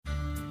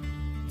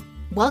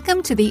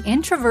Welcome to the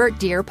Introvert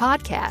Dear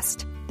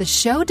podcast, the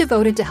show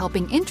devoted to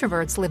helping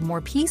introverts live more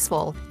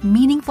peaceful,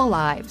 meaningful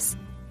lives.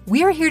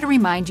 We are here to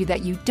remind you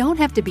that you don't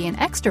have to be an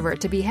extrovert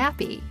to be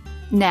happy.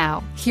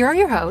 Now, here are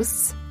your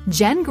hosts,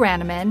 Jen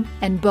Graneman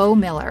and Bo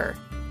Miller.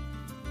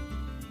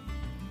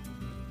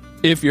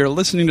 If you're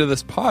listening to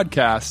this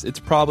podcast, it's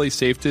probably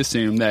safe to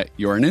assume that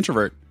you're an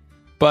introvert.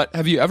 But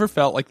have you ever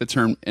felt like the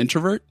term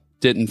introvert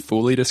didn't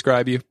fully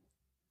describe you?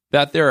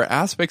 That there are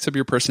aspects of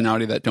your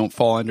personality that don't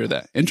fall under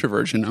the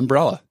introversion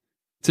umbrella.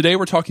 Today,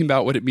 we're talking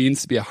about what it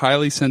means to be a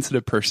highly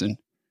sensitive person.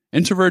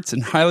 Introverts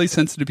and highly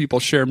sensitive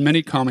people share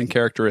many common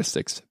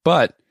characteristics,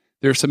 but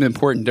there are some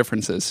important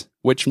differences,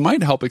 which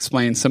might help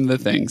explain some of the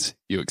things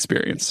you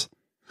experience.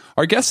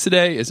 Our guest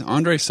today is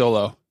Andre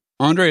Solo.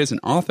 Andre is an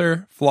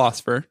author,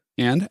 philosopher,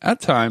 and,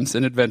 at times,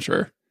 an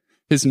adventurer.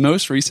 His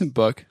most recent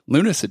book,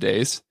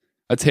 Lunasidays,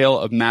 a tale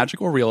of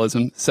magical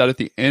realism set at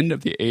the end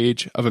of the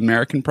age of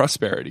American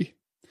prosperity.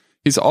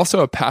 He's also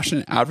a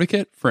passionate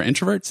advocate for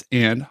introverts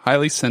and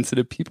highly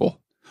sensitive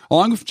people.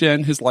 Along with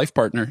Jen, his life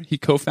partner, he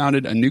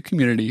co-founded a new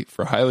community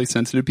for highly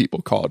sensitive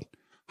people called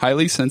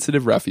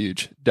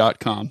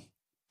HighlySensitiveRefuge.com.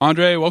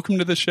 Andre, welcome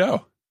to the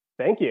show.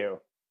 Thank you.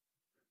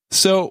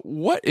 So,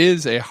 what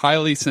is a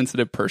highly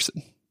sensitive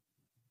person?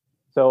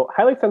 So,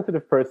 highly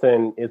sensitive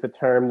person is a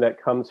term that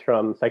comes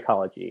from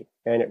psychology,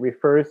 and it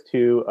refers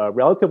to a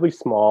relatively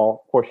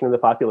small portion of the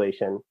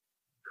population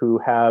who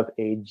have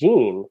a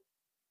gene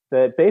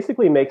that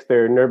basically makes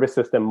their nervous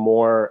system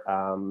more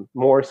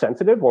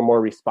sensitive or more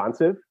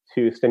responsive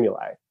to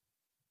stimuli.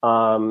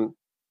 And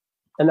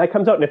that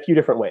comes out in a few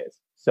different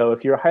ways. So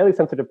if you're a highly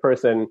sensitive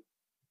person,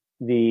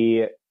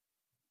 the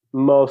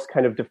most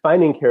kind of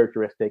defining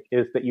characteristic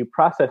is that you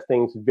process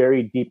things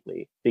very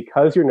deeply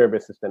because your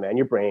nervous system and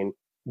your brain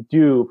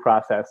do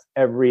process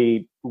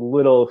every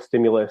little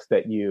stimulus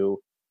that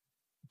you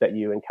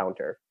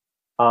encounter.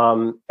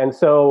 And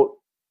so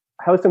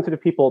highly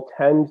sensitive people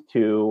tend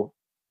to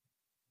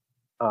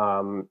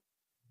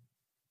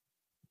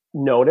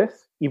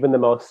notice even the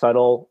most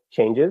subtle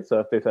changes. So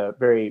if there's a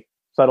very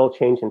subtle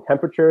change in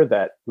temperature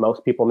that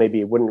most people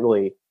maybe wouldn't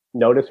really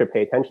notice or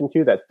pay attention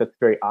to, that's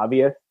very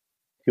obvious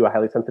to a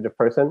highly sensitive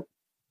person.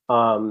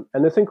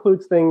 And this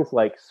includes things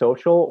like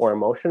social or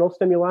emotional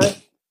stimuli,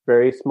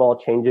 very small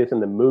changes in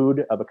the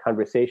mood of a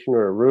conversation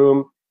or a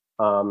room,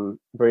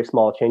 very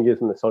small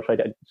changes in the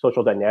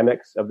social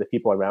dynamics of the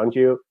people around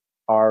you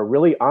are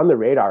really on the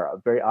radar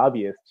of, very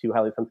obvious to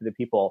highly sensitive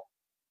people.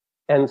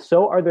 And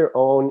so are their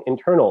own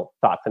internal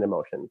thoughts and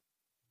emotions.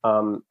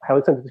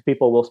 Highly sensitive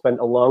people will spend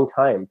a long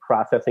time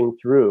processing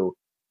through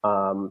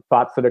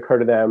thoughts that occur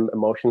to them,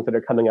 emotions that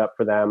are coming up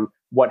for them,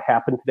 what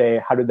happened today,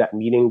 how did that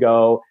meeting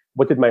go,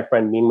 what did my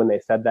friend mean when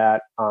they said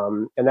that?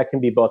 And that can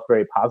be both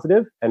very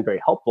positive and very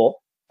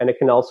helpful, and it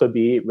can also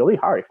be really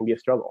hard. It can be a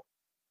struggle.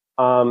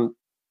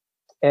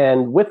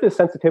 And with this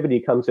sensitivity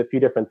comes a few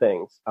different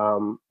things.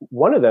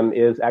 One of them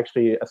is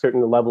actually a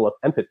certain level of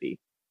empathy.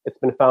 It's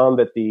been found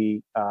that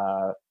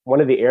one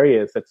of the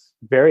areas that's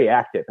very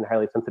active in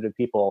highly sensitive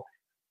people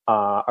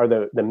are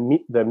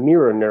the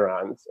mirror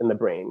neurons in the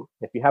brain.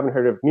 If you haven't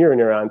heard of mirror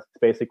neurons, it's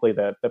basically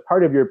the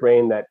part of your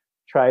brain that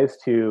tries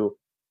to,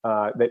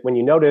 that when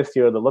you notice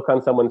the look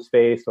on someone's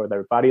face or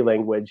their body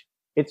language,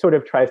 it sort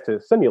of tries to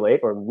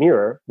simulate or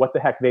mirror what the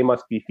heck they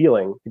must be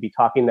feeling to be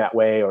talking that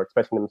way or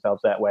expressing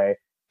themselves that way.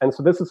 And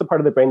so this is the part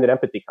of the brain that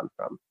empathy comes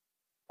from.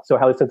 So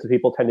highly sensitive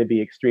people tend to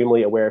be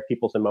extremely aware of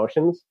people's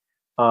emotions.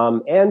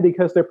 And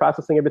because they're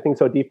processing everything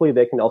so deeply,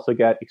 they can also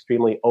get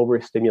extremely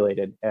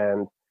overstimulated,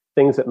 and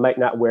things that might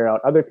not wear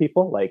out other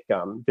people, like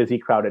busy,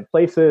 crowded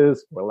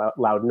places or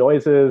loud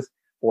noises,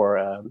 or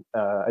a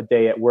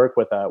day at work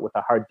with a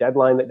hard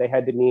deadline that they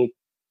had to meet.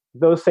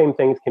 Those same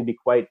things can be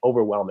quite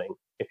overwhelming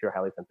if you're a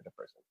highly sensitive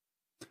person.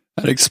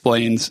 That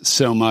explains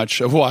so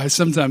much of why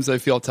sometimes I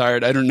feel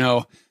tired. I don't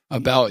know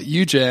about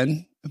you,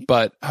 Jen,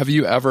 but have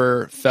you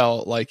ever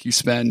felt like you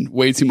spend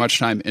way too much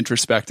time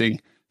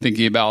introspecting,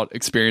 thinking about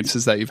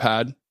experiences that you've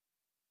had?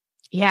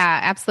 Yeah,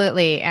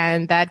 absolutely.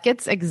 And that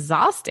gets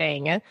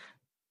exhausting.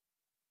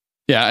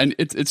 Yeah, and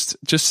it's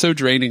just so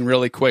draining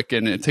really quick,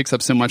 and it takes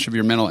up so much of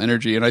your mental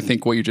energy. And I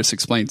think what you just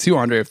explained too,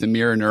 Andre, of the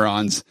mirror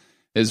neurons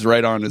is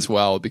right on as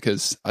well,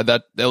 because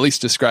that at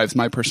least describes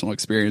my personal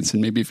experience.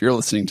 And maybe if you're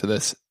listening to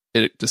this,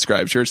 it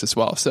describes yours as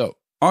well. So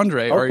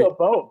Andre,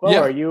 Bo, yeah.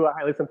 Are you a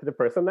highly sensitive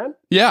person then?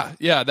 Yeah,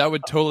 that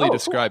would totally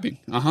describe me.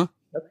 Uh-huh.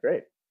 That's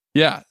great.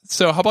 Yeah.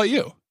 So how about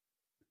you?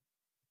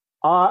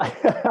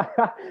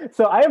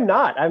 So I am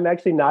not. I'm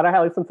actually not a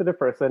highly sensitive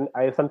person.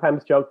 I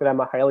sometimes joke that I'm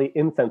a highly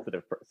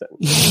insensitive person.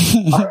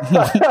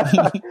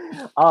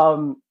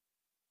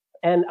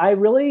 And I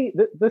really,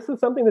 this is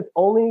something that's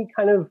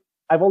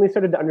I've only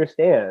started to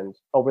understand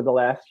over the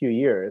last few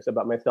years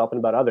about myself and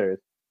about others.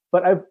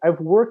 But I've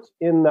worked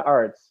in the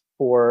arts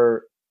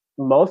for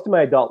most of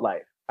my adult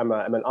life. I'm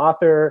an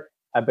author.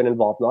 I've been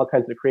involved in all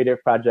kinds of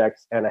creative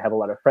projects, and I have a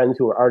lot of friends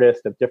who are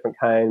artists of different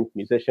kinds,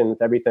 musicians,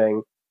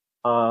 everything.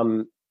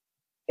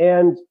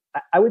 And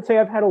I would say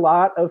I've had a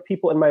lot of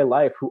people in my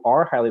life who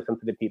are highly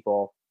sensitive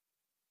people.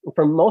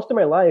 For most of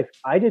my life,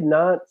 I did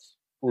not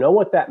know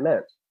what that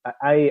meant.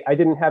 I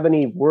didn't have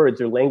any words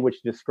or language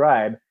to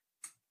describe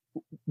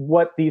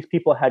what these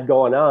people had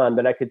going on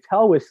that I could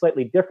tell was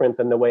slightly different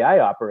than the way I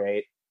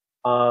operate.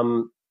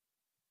 And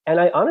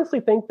I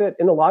honestly think that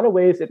in a lot of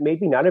ways, it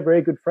made me not a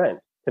very good friend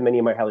to many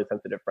of my highly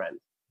sensitive friends.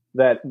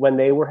 That when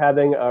they were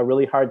having a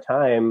really hard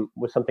time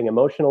with something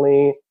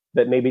emotionally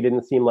that maybe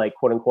didn't seem like,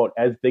 quote unquote,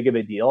 as big of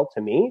a deal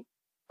to me,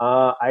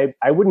 I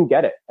wouldn't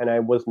get it. And I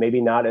was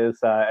maybe not as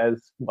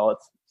well,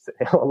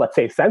 let's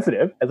say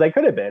sensitive as I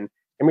could have been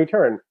in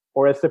return,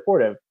 or as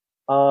supportive.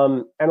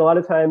 And a lot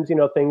of times,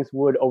 things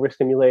would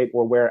overstimulate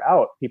or wear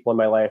out people in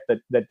my life that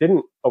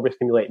didn't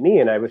overstimulate me.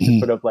 And I was just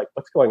sort of like,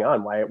 what's going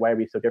on? Why are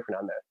we so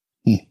different on this?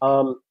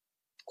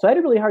 So I had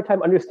a really hard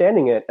time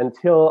understanding it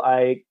until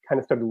I kind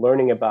of started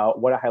learning about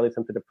what a highly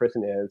sensitive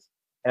person is,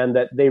 and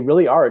that they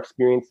really are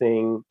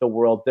experiencing the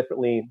world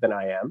differently than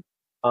I am.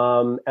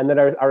 And that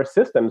our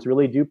systems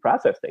really do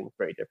process things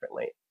very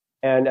differently.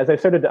 And as I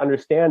started to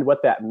understand what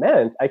that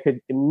meant, I could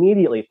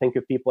immediately think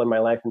of people in my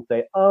life and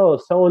say, oh,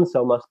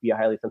 so-and-so must be a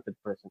highly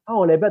sensitive person.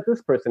 Oh, and I bet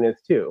this person is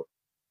too.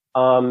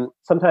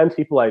 Sometimes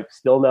people I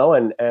still know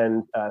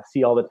and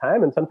see all the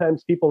time, and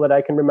sometimes people that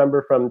I can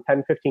remember from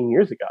 10, 15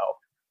 years ago.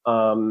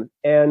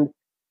 And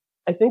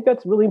I think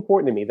that's really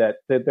important to me, that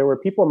there were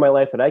people in my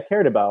life that I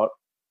cared about,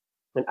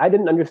 and I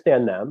didn't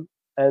understand them,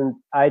 and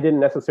I didn't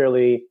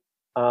necessarily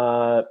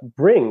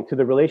bring to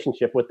the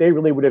relationship what they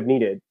really would have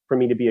needed for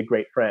me to be a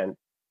great friend.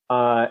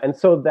 And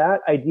so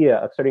that idea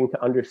of starting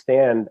to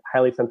understand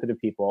highly sensitive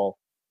people,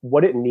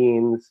 what it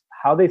means,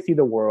 how they see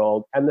the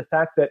world, and the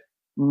fact that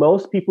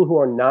most people who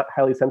are not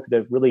highly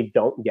sensitive really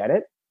don't get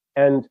it.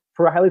 And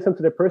for a highly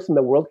sensitive person,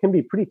 the world can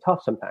be pretty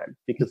tough sometimes,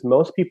 because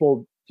most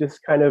people just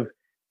kind of,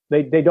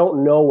 they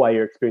don't know why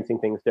you're experiencing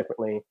things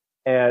differently.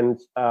 And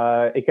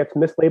it gets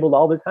mislabeled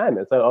all the time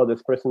as, oh,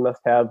 this person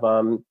must have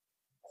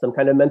some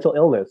kind of mental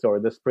illness, or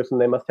this person,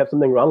 they must have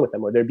something wrong with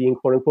them, or they're being,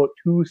 quote unquote,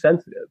 too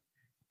sensitive.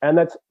 And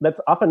that's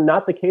often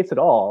not the case at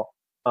all.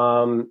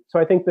 So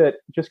I think that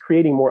just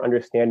creating more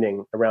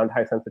understanding around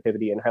high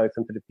sensitivity and highly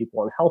sensitive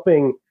people, and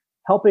helping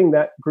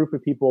that group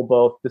of people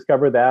both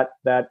discover that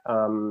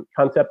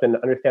concept and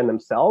understand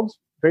themselves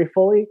very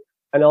fully,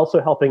 and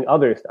also helping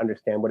others to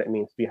understand what it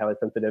means to be highly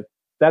sensitive.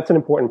 That's an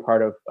important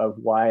part of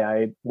why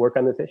I work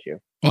on this issue.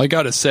 Well, I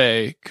got to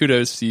say,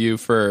 kudos to you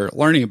for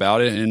learning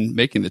about it and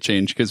making the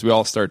change, because we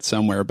all start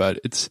somewhere, but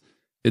it's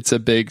a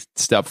big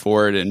step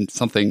forward and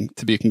something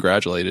to be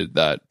congratulated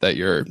that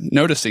you're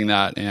noticing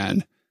that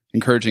and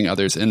encouraging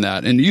others in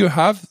that. And you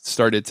have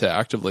started to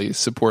actively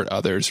support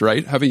others,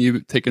 right? Haven't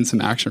you taken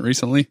some action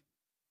recently?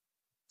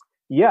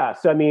 Yeah.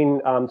 So, I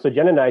mean, so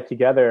Jen and I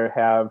together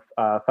have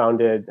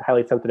founded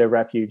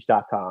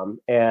HighlySensitiveRefuge.com.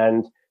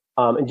 And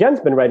Jen's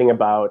been writing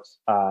about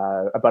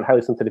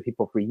highly sensitive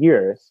people for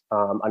years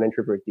on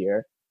Introvert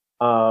Dear.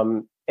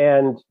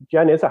 And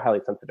Jen is a highly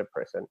sensitive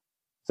person.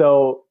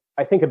 So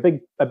I think a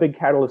big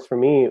catalyst for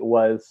me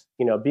was,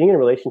 being in a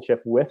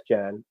relationship with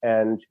Jen.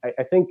 And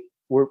I think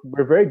we're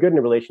very good in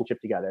a relationship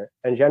together.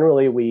 And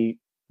generally we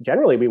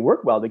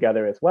work well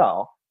together as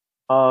well.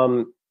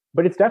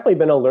 But it's definitely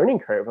been a learning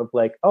curve of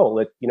like,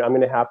 I'm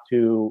going to have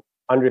to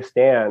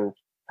understand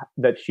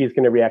that she's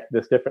going to react to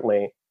this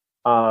differently.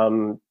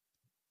 And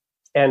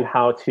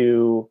how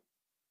to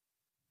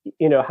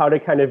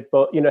kind of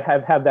both,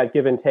 have that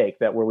give and take,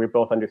 that where we're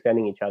both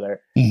understanding each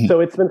other. Mm-hmm. So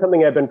it's been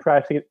something I've been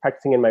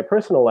practicing in my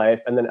personal life.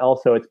 And then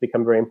also it's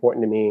become very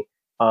important to me.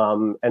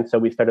 And so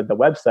we started the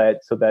website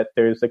so that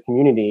there's a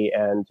community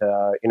and,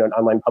 an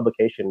online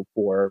publication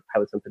for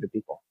highly sensitive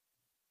people.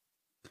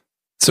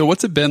 So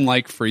what's it been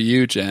like for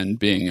you, Jen,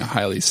 being a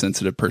highly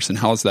sensitive person?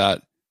 How's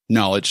that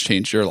knowledge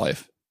changed your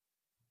life?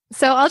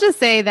 So I'll just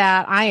say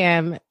that I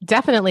am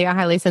definitely a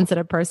highly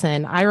sensitive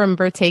person. I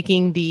remember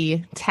taking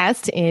the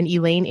test in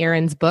Elaine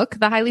Aron's book,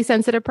 The Highly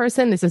Sensitive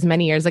Person. This is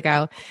many years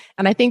ago.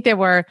 And I think there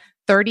were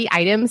 30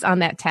 items on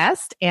that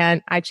test,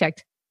 and I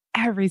checked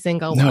every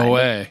single one. No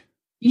way.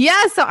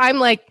 Yeah. So I'm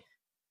like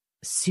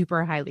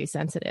super highly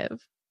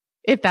sensitive,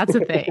 if that's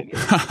a thing.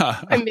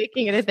 I'm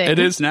making it a thing. It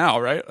is now,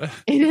 right?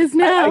 It is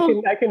now.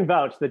 I can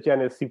vouch that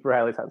Jen is super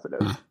highly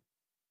sensitive.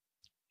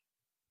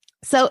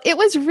 So it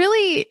was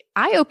really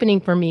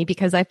eye-opening for me,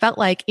 because I felt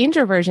like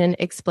introversion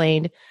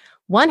explained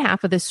one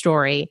half of the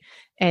story,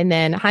 and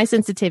then high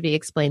sensitivity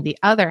explained the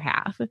other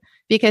half,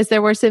 because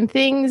there were some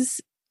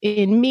things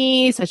in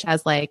me, such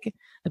as like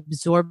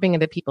absorbing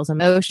other people's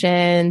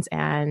emotions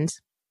and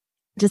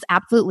just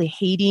absolutely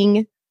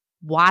hating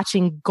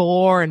watching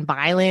gore and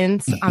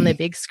violence on the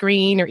big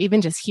screen, or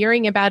even just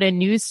hearing about a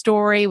news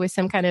story with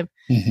some kind of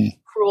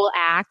cruel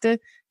act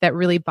that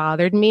really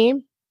bothered me.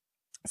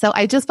 So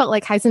I just felt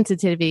like high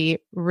sensitivity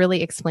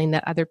really explained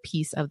that other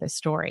piece of the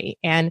story.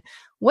 And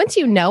once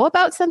you know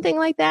about something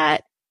like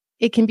that,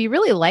 it can be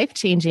really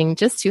life-changing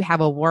just to have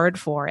a word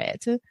for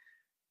it.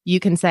 You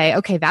can say,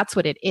 okay, that's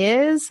what it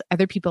is.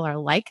 Other people are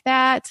like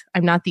that.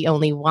 I'm not the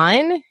only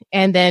one.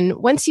 And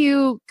then once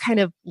you kind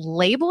of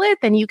label it,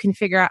 then you can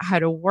figure out how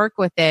to work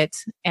with it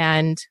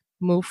and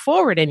move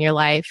forward in your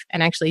life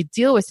and actually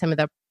deal with some of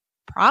the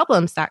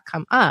problems that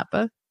come up.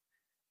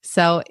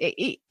 So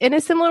in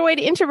a similar way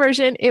to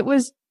introversion, it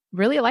was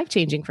really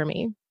life-changing for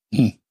me.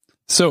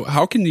 So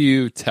how can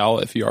you tell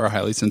if you are a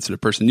highly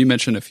sensitive person? You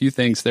mentioned a few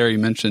things there. You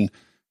mentioned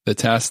the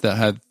test that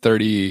had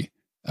 30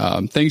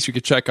 things you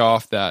could check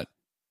off that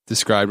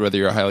described whether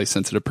you're a highly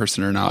sensitive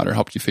person or not, or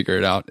helped you figure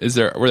it out.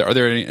 Are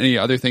there any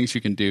other things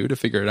you can do to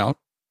figure it out?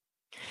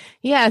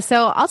 Yeah,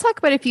 so I'll talk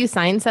about a few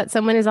signs that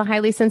someone is a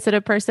highly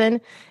sensitive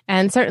person.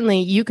 And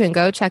certainly you can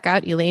go check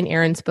out Elaine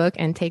Aron's book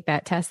and take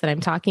that test that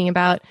I'm talking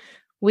about.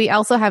 We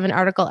also have an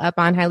article up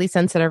on Highly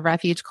Sensitive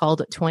Refuge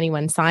called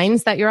 21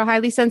 Signs That You're a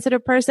Highly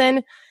Sensitive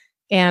Person.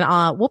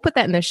 And we'll put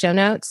that in the show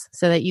notes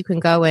so that you can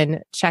go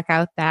and check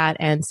out that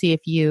and see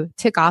if you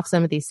tick off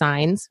some of these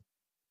signs.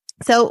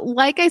 So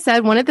like I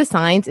said, one of the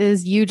signs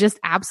is you just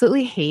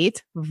absolutely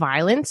hate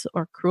violence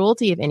or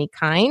cruelty of any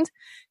kind.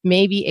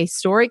 Maybe a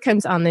story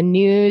comes on the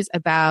news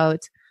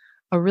about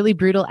a really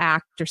brutal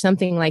act or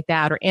something like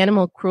that, or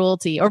animal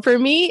cruelty. Or for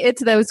me,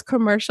 it's those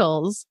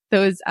commercials,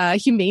 those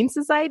Humane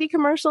Society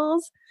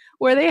commercials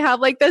where they have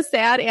like the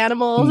sad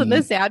animals and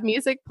the sad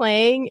music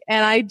playing.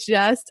 And I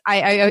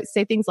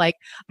say things like,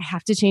 I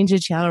have to change the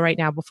channel right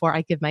now before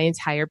I give my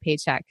entire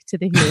paycheck to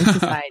the Humane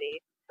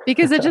Society.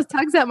 Because it just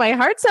tugs at my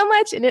heart so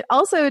much. And it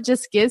also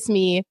just gives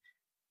me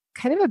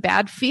kind of a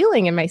bad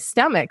feeling in my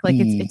stomach. Like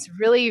it's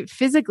really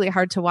physically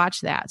hard to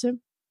watch that. Can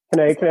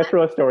I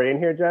throw a story in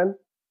here, Jen?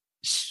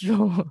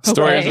 Sure.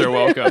 Stories are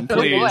welcome.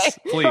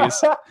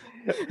 Please.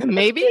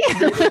 Maybe.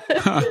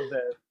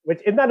 Which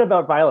is not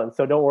about violence,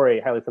 so don't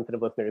worry, highly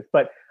sensitive listeners.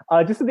 But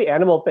just to the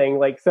animal thing,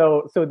 like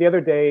so the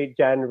other day,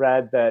 Jen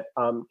read that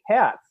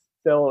cats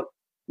don't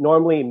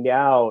normally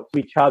meow to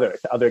each other,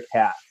 to other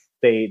cats.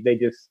 They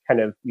just kind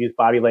of use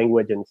body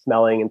language and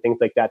smelling and things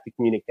like that to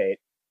communicate.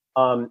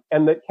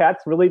 And that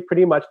cats really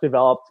pretty much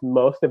developed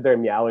most of their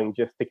meowing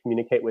just to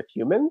communicate with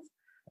humans.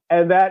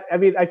 And that, I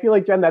mean, I feel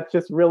like, Jen, that's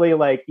just really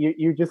like,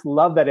 you just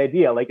love that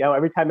idea. Like,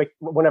 every time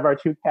one of our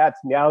two cats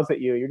meows at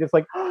you, you're just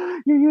like,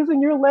 oh, you're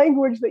using your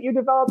language that you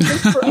developed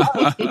just for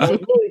us. It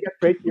really gets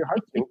straight to your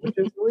heartstrings, which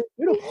is really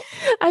beautiful.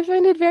 I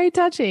find it very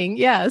touching.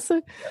 Yes.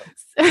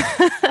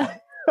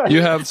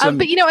 You have some,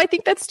 but I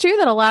think that's true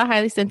that a lot of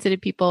highly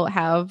sensitive people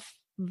have,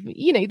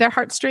 their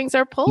heartstrings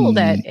are pulled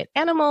at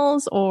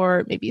animals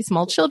or maybe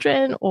small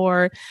children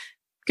or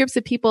groups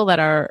of people that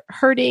are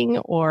hurting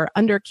or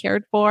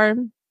undercared for.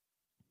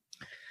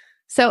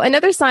 So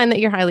another sign that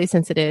you're highly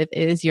sensitive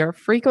is you're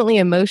frequently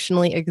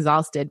emotionally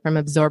exhausted from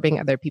absorbing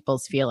other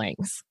people's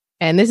feelings.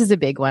 And this is a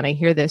big one. I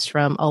hear this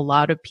from a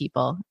lot of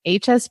people.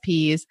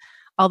 HSPs,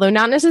 although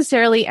not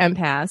necessarily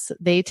empaths,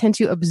 they tend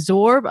to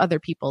absorb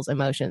other people's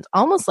emotions,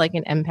 almost like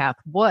an empath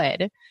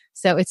would.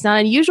 So it's not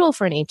unusual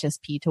for an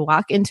HSP to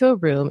walk into a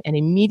room and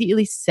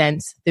immediately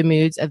sense the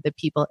moods of the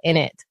people in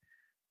it.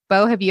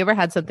 Bo, have you ever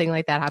had something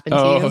like that happen to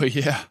you? Oh,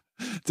 yeah.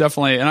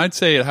 Definitely. And I'd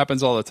say it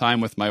happens all the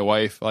time with my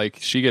wife. Like,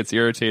 she gets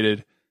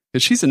irritated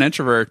because she's an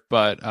introvert,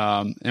 but,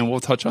 and we'll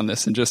touch on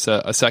this in just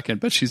a second,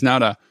 but she's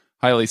not a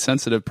highly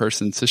sensitive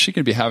person. So she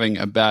can be having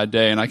a bad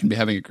day and I can be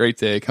having a great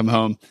day, come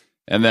home.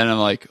 And then I'm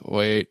like,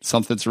 wait,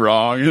 something's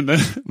wrong. And then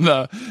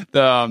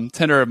the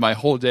tenor of my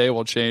whole day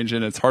will change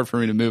and it's hard for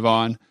me to move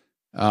on.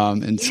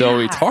 So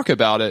we talk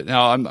about it.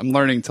 Now I'm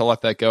learning to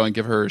let that go and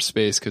give her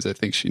space because I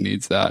think she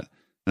needs that.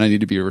 And I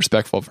need to be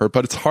respectful of her,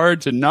 but it's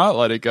hard to not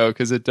let it go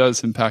because it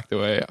does impact the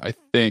way I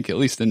think, at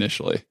least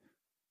initially.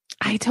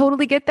 I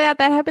totally get that.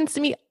 That happens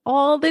to me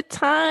all the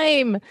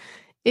time.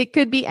 It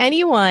could be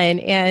anyone.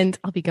 And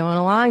I'll be going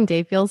along,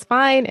 day feels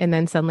fine. And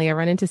then suddenly I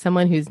run into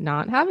someone who's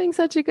not having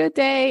such a good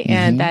day.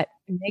 And that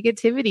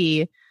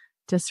negativity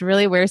just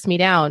really wears me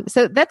down.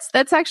 So that's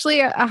actually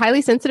a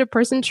highly sensitive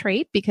person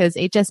trait because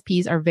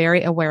HSPs are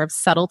very aware of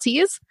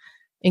subtleties,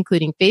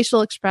 including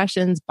facial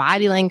expressions,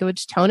 body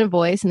language, tone of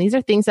voice. And these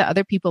are things that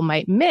other people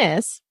might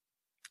miss.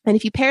 And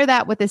if you pair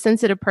that with a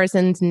sensitive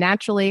person's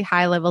naturally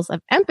high levels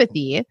of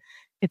empathy,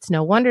 it's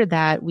no wonder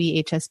that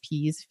we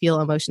HSPs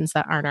feel emotions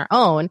that aren't our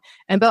own.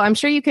 And Bo, I'm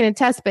sure you can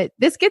attest, but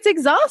this gets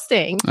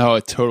exhausting. Oh,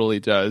 it totally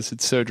does.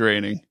 It's so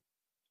draining.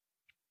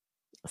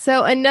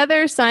 So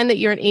another sign that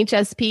you're an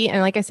HSP,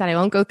 and like I said, I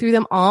won't go through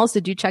them all, so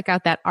do check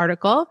out that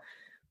article,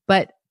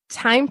 but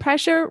time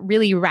pressure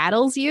really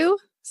rattles you.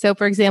 So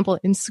for example,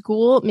 in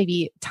school,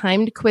 maybe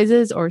timed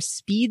quizzes or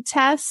speed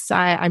tests.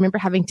 I remember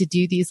having to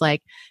do these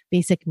like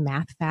basic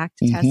math fact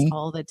tests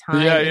all the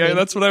time. Yeah,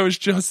 that's what I was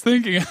just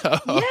thinking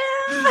of. Yeah.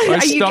 My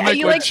stomach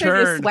you would like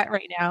churn. To sweat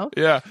right now?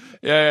 Yeah.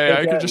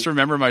 I could just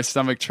remember my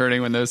stomach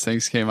churning when those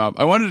things came up.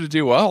 I wanted to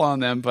do well on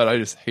them, but I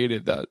just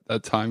hated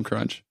that time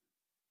crunch.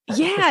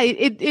 Yeah,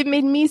 it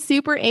made me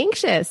super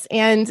anxious.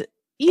 And,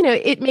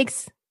 it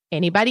makes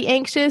anybody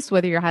anxious,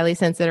 whether you're highly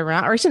sensitive or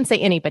not, or I shouldn't say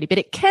anybody, but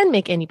it can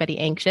make anybody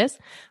anxious.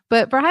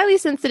 But for highly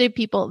sensitive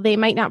people, they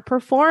might not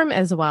perform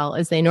as well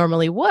as they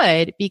normally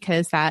would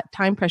because that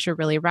time pressure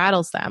really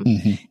rattles them.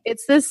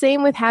 It's the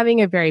same with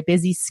having a very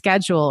busy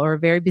schedule or a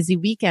very busy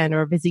weekend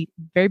or a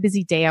very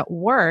busy day at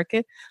work.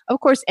 Of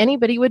course,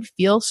 anybody would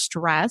feel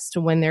stressed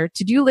when their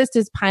to-do list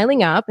is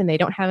piling up and they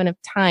don't have enough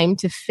time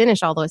to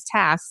finish all those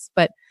tasks.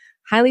 But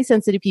highly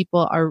sensitive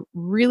people are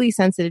really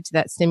sensitive to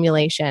that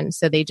stimulation.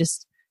 So they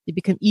just they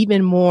become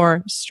even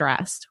more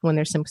stressed when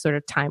there's some sort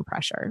of time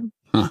pressure.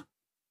 Huh.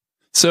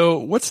 So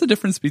what's the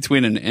difference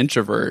between an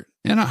introvert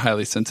and a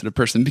highly sensitive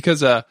person?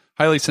 Because a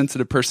highly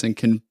sensitive person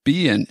can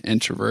be an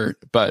introvert,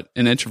 but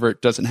an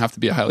introvert doesn't have to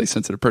be a highly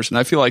sensitive person.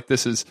 I feel like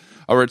this is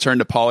a return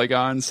to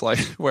polygons, like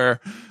where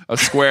a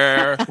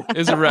square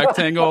is a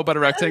rectangle, but a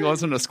rectangle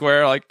isn't a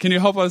square. Like, can you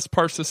help us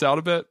parse this out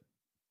a bit?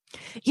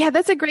 Yeah,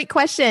 that's a great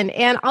question.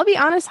 And I'll be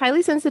honest,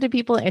 highly sensitive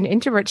people and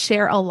introverts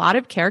share a lot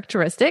of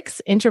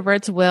characteristics.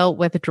 Introverts will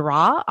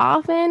withdraw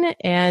often,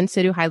 and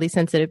so do highly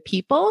sensitive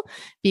people,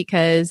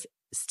 because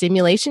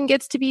stimulation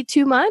gets to be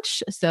too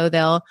much. So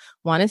they'll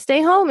want to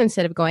stay home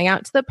instead of going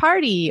out to the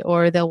party,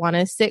 or they'll want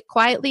to sit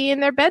quietly in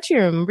their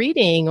bedroom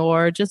reading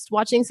or just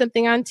watching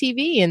something on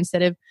TV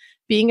instead of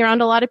being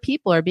around a lot of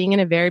people or being in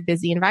a very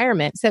busy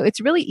environment. So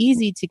it's really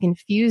easy to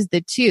confuse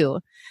the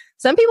two.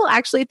 Some people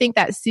actually think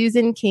that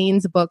Susan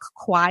Cain's book,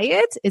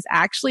 Quiet, is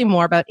actually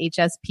more about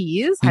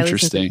HSPs, highly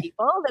sensitive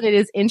people, than it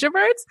is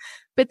introverts.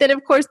 But then,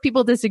 of course,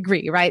 people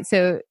disagree, right?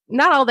 So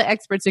not all the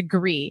experts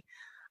agree.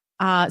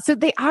 So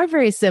they are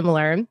very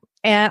similar.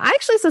 And I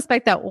actually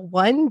suspect that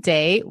one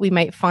day we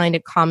might find a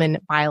common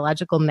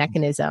biological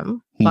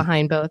mechanism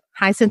behind both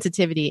high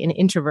sensitivity and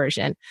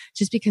introversion,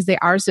 just because they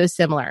are so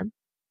similar.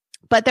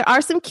 But there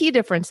are some key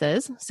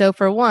differences. So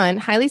for one,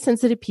 highly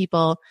sensitive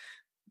people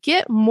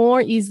get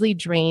more easily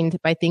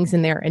drained by things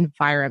in their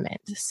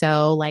environment.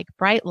 So like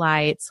bright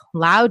lights,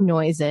 loud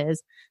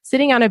noises,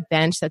 sitting on a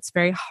bench that's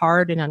very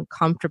hard and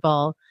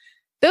uncomfortable.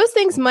 Those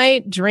things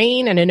might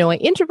drain and annoy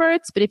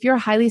introverts, but if you're a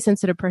highly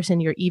sensitive person,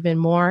 you're even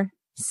more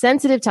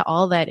sensitive to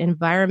all that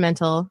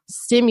environmental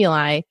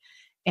stimuli,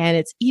 and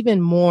it's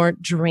even more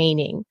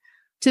draining,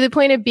 to the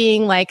point of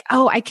being like,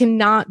 oh, I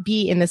cannot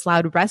be in this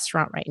loud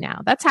restaurant right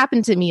now. That's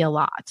happened to me a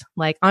lot.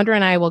 Like Andra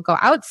and I will go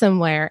out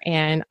somewhere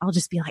and I'll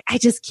just be like, I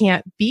just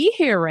can't be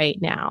here right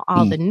now.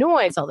 All the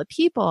noise, all the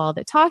people, all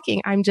the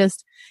talking.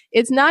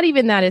 It's not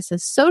even that it's a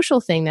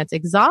social thing that's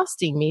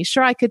exhausting me.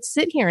 Sure, I could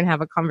sit here and have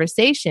a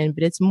conversation,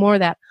 but it's more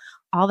that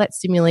all that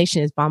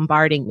stimulation is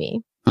bombarding me.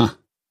 Huh.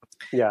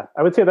 Yeah,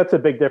 I would say that's a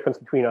big difference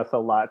between us a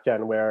lot,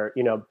 Jen, where,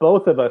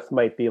 both of us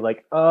might be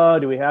like, oh,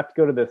 do we have to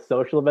go to this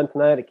social event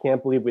tonight? I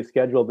can't believe we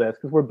scheduled this,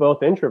 because we're both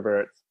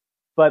introverts.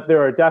 But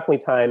there are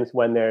definitely times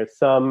when there's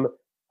some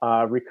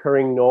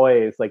recurring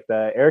noise, like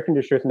the air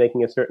conditioner is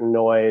making a certain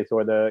noise,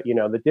 or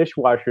the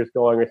dishwasher's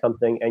going or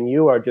something, and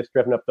you are just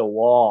driven up the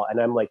wall.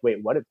 And I'm like, wait,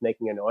 what? It's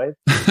making a noise?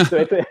 So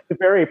it's a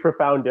very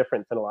profound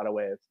difference in a lot of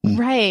ways.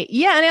 Right.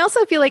 Yeah. And I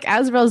also feel like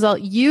as a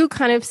result, you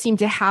kind of seem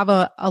to have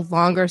a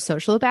longer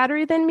social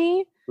battery than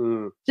me.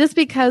 Just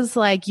because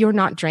like you're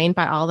not drained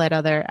by all that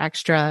other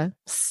extra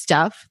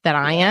stuff that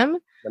I am.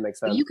 That makes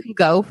sense. So you can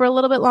go for a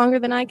little bit longer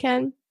than I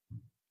can.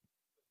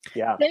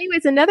 Yeah. But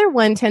anyways, another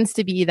one tends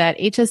to be that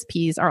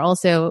HSPs are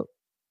also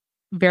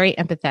very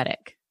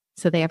empathetic.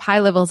 So they have high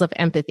levels of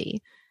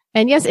empathy.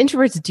 And yes,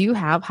 introverts do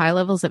have high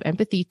levels of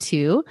empathy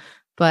too,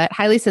 but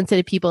highly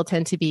sensitive people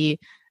tend to be,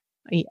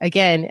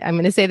 again, I'm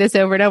going to say this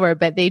over and over,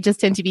 but they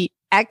just tend to be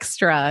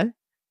extra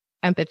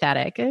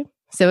empathetic.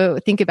 So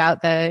think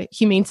about the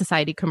Humane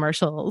Society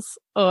commercials,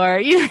 or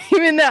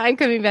even though I'm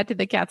coming back to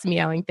the cats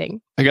meowing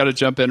thing. I got to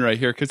jump in right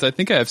here because I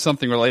think I have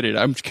something related.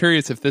 I'm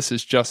curious if this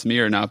is just me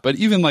or not, but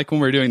even like when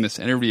we're doing this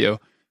interview,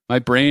 my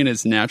brain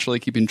is naturally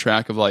keeping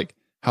track of like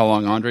how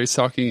long Andre's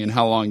talking and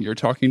how long you're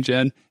talking,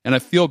 Jen. And I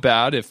feel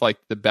bad if like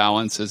the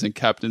balance isn't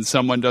kept and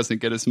someone doesn't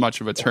get as much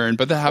of a turn,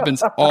 but that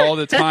happens all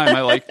the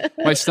time.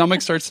 My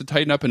stomach starts to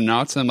tighten up in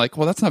knots and I'm like,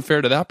 well, that's not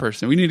fair to that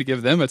person. We need to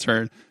give them a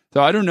turn.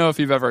 So I don't know if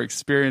you've ever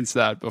experienced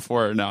that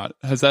before or not.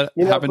 Has that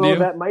happened to you?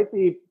 That might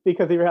be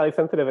because you're highly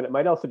sensitive, and it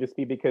might also just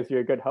be because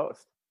you're a good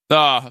host.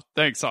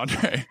 Thanks,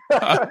 Andre.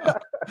 I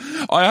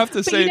have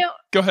to say,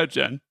 go ahead,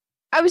 Jen.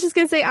 I was just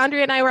going to say,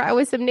 Andre and I were out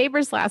with some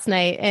neighbors last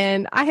night,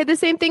 and I had the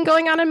same thing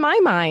going on in my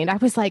mind. I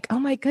was like, oh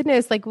my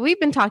goodness, like we've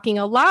been talking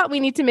a lot. We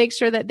need to make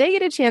sure that they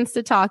get a chance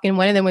to talk. And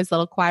one of them was a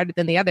little quieter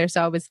than the other.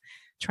 So I was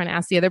trying to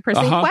ask the other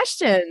person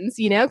questions,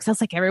 because I was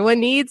like, everyone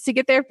needs to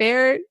get their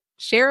fair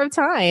share of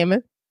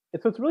time.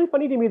 So it's really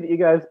funny to me that you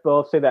guys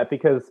both say that,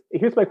 because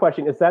here's my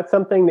question. Is that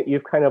something that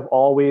you've kind of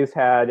always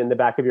had in the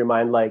back of your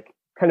mind, like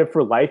kind of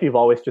for life, you've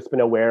always just been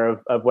aware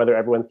of whether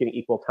everyone's getting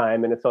equal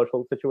time in a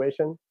social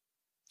situation?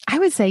 I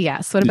would say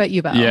yes. What about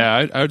you, Bo?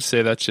 Yeah, I would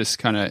say that's just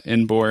kind of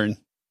inborn.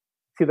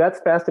 See, that's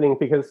fascinating,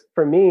 because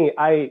for me,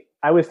 I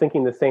was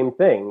thinking the same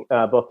thing,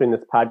 both in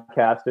this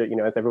podcast,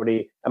 as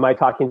everybody, am I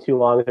talking too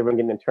long? Is everyone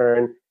getting a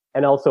turn?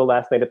 And also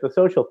last night at the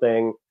social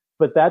thing.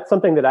 But that's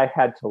something that I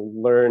had to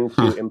learn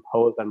to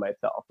impose on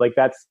myself. Like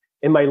that's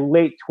in my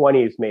late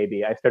 20s,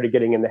 maybe I started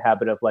getting in the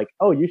habit of like,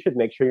 oh, you should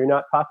make sure you're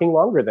not talking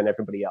longer than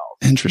everybody else.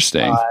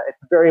 Interesting.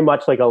 It's very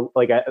much like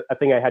a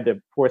thing I had to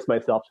force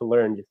myself to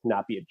learn, just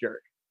not be a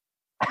jerk.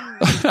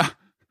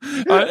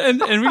 And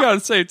we got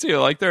to say too,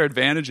 like there are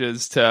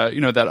advantages to,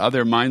 that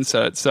other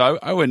mindset. So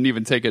I wouldn't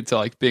even take it to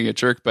like being a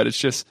jerk, but it's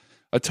just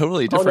a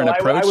totally different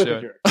approach. I was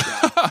a jerk.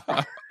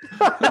 Yeah.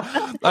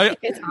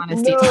 It's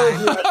honesty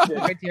time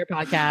with your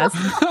podcast.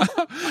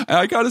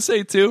 I got to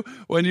say, too,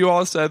 when you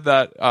all said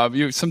that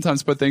you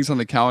sometimes put things on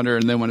the calendar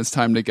and then when it's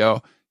time to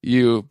go,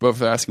 you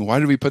both are asking, why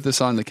did we put this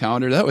on the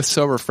calendar? That was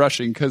so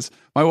refreshing because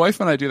my wife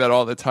and I do that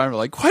all the time. We're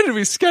like, why did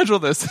we schedule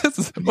this?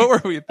 What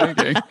were we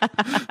thinking?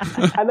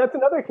 And that's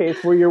another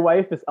case where your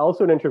wife is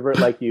also an introvert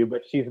like you,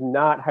 but she's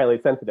not highly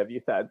sensitive,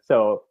 you said.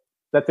 So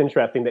that's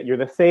interesting that you're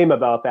the same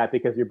about that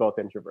because you're both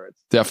introverts.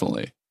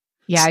 Definitely.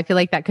 Yeah, I feel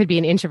like that could be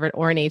an introvert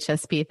or an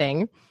HSP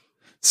thing.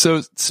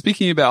 So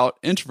speaking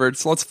about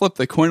introverts, let's flip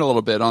the coin a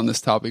little bit on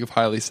this topic of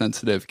highly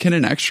sensitive. Can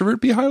an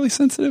extrovert be highly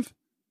sensitive?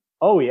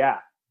 Oh, yeah.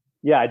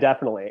 Yeah,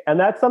 definitely. And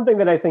that's something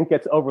that I think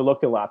gets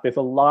overlooked a lot. There's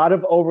a lot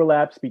of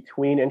overlaps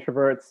between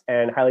introverts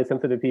and highly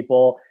sensitive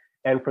people.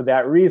 And for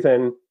that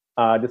reason,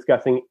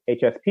 discussing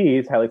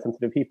HSPs, highly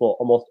sensitive people,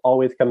 almost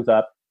always comes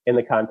up in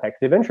the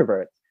context of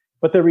introverts.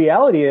 But the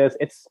reality is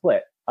it's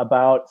split.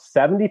 About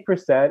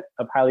 70%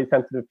 of highly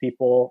sensitive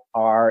people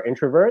are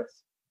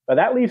introverts, but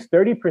that leaves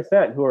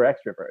 30% who are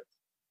extroverts.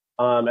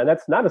 And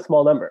that's not a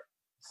small number.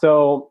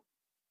 So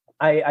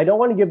I don't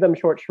want to give them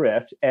short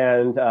shrift.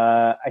 And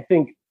I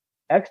think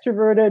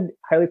extroverted,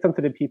 highly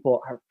sensitive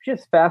people are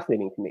just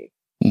fascinating to me.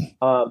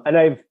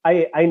 And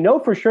I know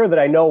for sure that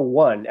I know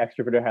one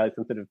extroverted, highly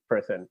sensitive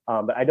person,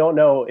 but I don't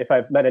know if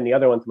I've met any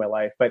other ones in my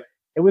life. But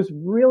it was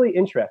really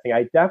interesting.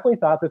 I definitely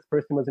thought this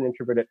person was an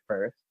introvert at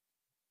first.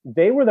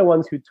 They were the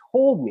ones who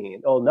told me,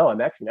 oh, no,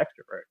 I'm actually an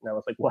extrovert. And I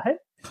was like, what?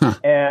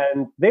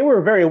 And they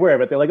were very aware of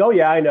it. They're like, oh,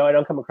 yeah, I know. I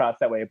don't come across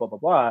that way, blah, blah,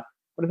 blah.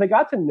 But as I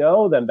got to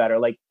know them better,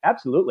 like,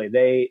 absolutely.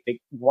 They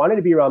wanted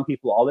to be around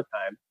people all the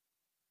time.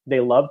 They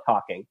loved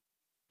talking.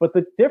 But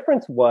the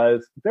difference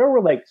was there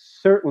were like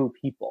certain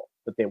people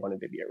that they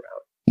wanted to be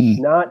around.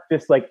 Not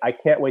just like, I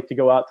can't wait to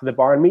go out to the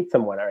bar and meet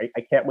someone. Or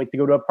I can't wait to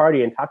go to a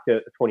party and talk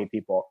to 20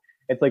 people.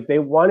 It's like they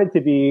wanted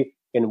to be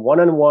in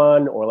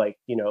one-on-one or like,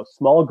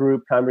 small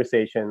group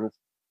conversations,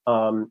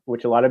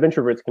 which a lot of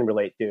introverts can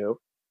relate to.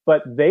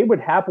 But they would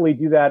happily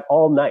do that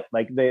all night.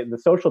 Like the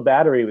social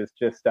battery was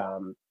just,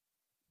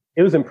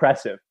 it was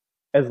impressive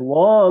as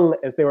long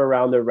as they were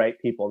around the right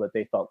people that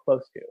they felt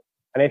close to.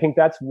 And I think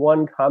that's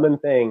one common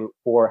thing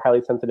for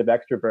highly sensitive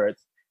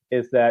extroverts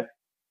is that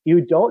you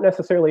don't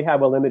necessarily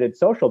have a limited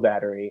social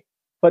battery,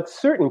 but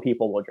certain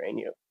people will drain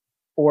you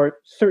or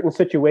certain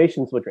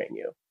situations will drain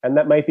you. And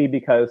that might be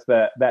because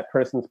that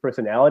person's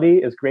personality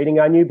is grating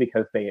on you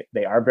because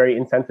they are very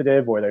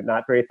insensitive or they're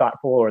not very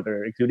thoughtful or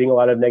they're exuding a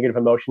lot of negative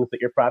emotions that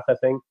you're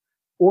processing.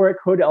 Or it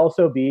could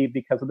also be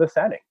because of the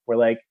setting. We're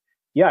like,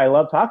 yeah, I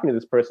love talking to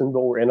this person,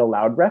 but we're in a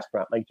loud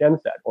restaurant, like Jen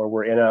said, or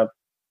we're in a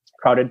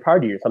crowded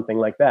party or something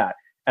like that.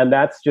 And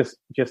that's just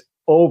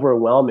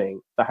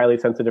overwhelming the highly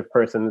sensitive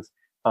person's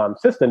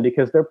system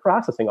because they're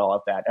processing all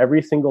of that.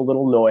 Every single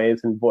little noise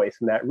and voice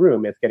in that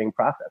room is getting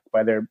processed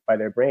by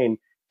their brain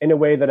in a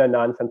way that a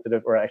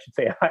non-sensitive, or I should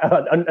say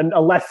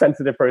a less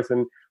sensitive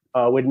person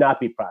would not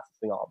be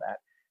processing all that.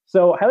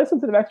 So highly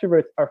sensitive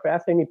extroverts are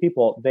fascinating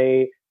people.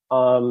 They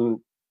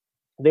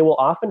will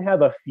often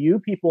have a few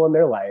people in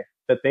their life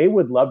that they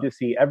would love to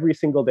see every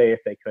single day if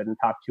they could and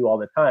talk to all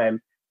the time.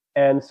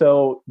 And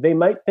so they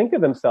might think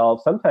of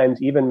themselves sometimes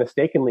even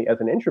mistakenly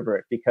as an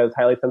introvert because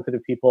highly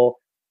sensitive people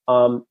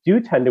do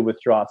tend to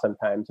withdraw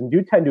sometimes and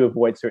do tend to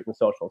avoid certain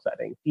social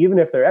settings, even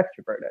if they're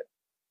extroverted.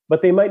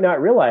 But they might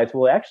not realize,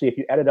 well, actually, if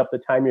you added up the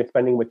time you're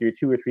spending with your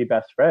 2 or 3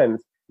 best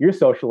friends, you're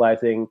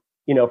socializing,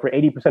 for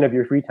 80% of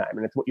your free time.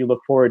 And it's what you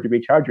look forward to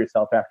recharge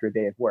yourself after a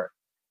day of work.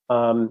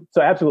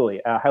 So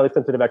absolutely, highly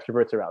sensitive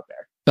extroverts are out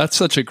there. That's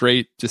such a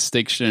great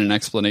distinction and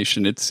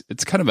explanation. It's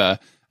kind of a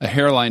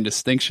hairline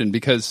distinction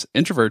because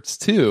introverts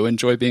too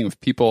enjoy being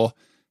with people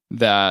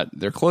that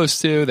they're close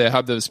to. They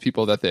have those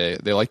people that they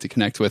like to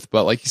connect with.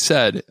 But like you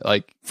said,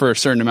 like for a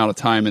certain amount of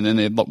time, and then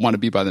they want to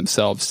be by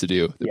themselves to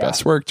do the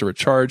best work to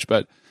recharge.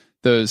 But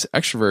those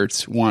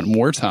extroverts want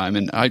more time.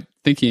 And I'm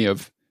thinking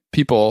of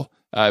people,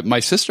 my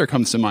sister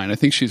comes to mind. I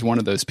think she's one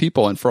of those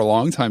people. And for a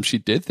long time, she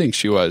did think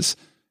she was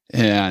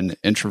an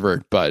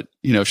introvert, but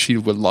she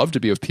would love to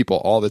be with people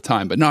all the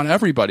time, but not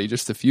everybody,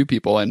 just a few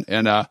people. And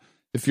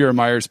if you're a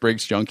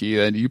Myers-Briggs junkie,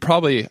 then you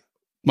probably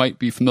might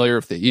be familiar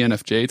with the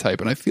ENFJ type.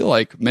 And I feel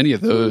like many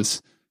of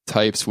those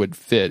types would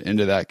fit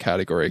into that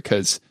category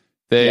because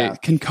they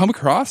can come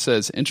across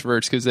as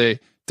introverts because they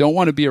don't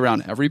want to be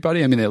around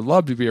everybody. I mean, they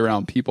love to be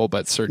around people,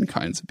 but certain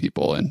kinds of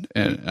people. And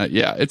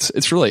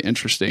it's really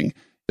interesting.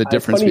 The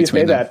difference between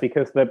between them. That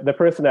because the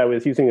person I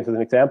was using this as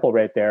an example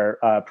right there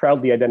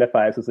proudly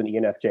identifies as an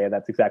ENFJ.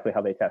 That's exactly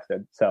how they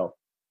tested. So,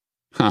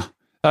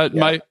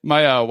 my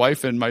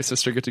wife and my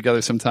sister get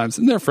together sometimes,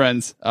 and they're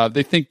friends.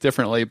 They think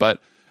differently,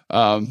 but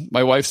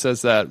my wife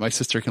says that my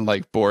sister can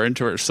like bore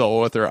into her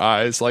soul with her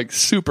eyes, like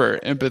super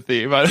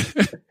empathy, but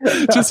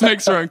it just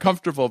makes her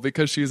uncomfortable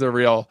because she's a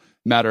real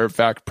matter of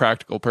fact,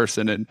 practical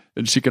person, and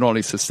she can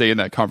only sustain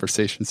that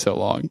conversation so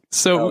long.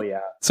 So,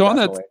 so on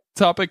that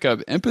topic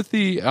of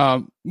empathy,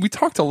 we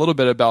talked a little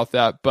bit about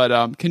that,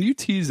 but can you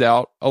tease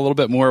out a little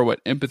bit more what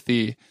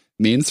empathy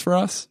means for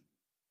us?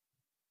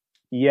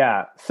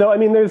 Yeah. So, I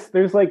mean,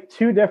 there's like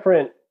 2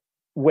 different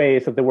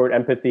ways that the word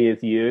empathy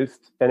is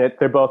used, and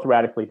they're both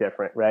radically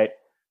different, right?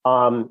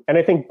 And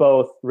I think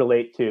both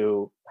relate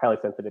to highly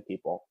sensitive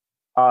people.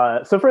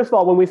 So first of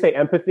all, when we say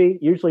empathy,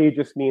 usually you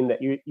just mean that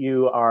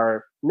you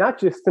are not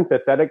just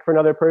sympathetic for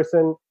another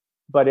person,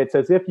 but it's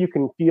as if you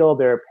can feel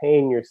their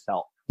pain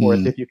yourself, or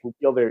as if you can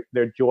feel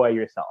their joy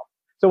yourself.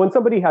 So when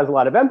somebody has a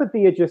lot of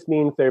empathy, it just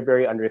means they're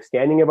very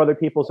understanding of other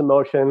people's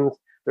emotions.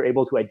 They're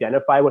able to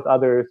identify with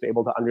others. They're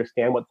able to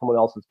understand what someone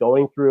else is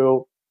going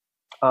through.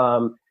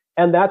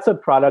 And that's a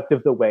product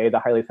of the way the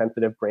highly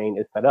sensitive brain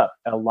is set up.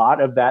 A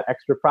lot of that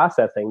extra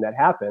processing that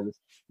happens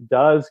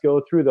does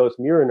go through those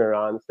mirror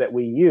neurons that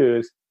we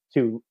use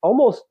to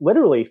almost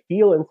literally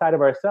feel inside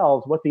of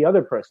ourselves what the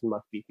other person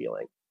must be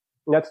feeling.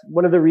 And that's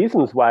one of the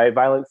reasons why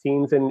violent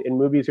scenes in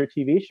movies or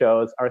TV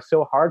shows are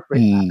so hard for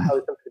highly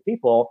sensitive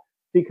people,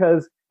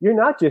 because you're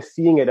not just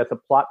seeing it as a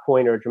plot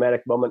point or a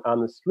dramatic moment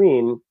on the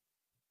screen.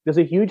 There's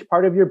a huge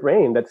part of your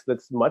brain that's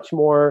much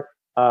more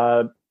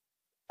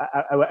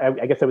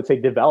I guess I would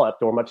say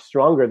developed or much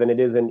stronger than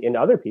it is in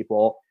other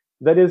people,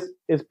 that is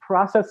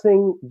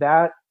processing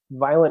that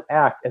violent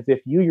act as if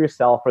you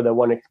yourself are the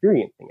one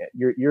experiencing it.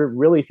 You're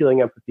really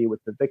feeling empathy with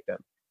the victim.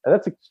 And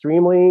that's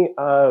extremely,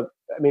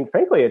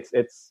 frankly,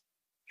 it's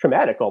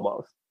traumatic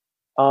almost.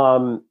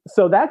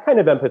 So that kind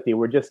of empathy,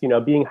 we're just,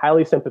 being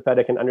highly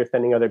sympathetic and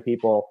understanding other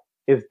people,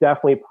 is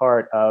definitely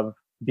part of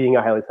being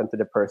a highly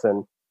sensitive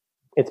person.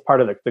 It's part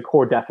of the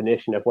core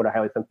definition of what a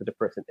highly sensitive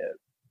person is.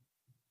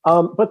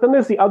 But then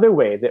there's the other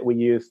way that we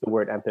use the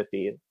word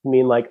empathy. I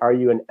mean, like, are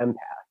you an empath?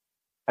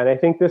 And I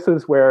think this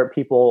is where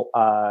people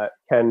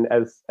can,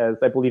 as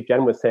I believe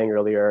Jen was saying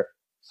earlier,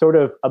 sort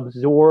of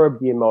absorb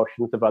the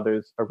emotions of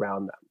others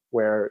around them.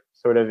 Where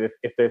sort of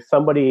if there's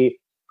somebody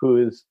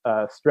who's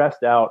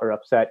stressed out or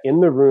upset in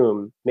the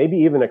room, maybe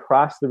even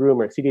across the room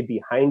or seated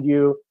behind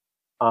you,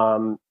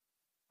 and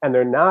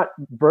they're not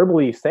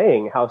verbally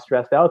saying how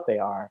stressed out they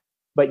are,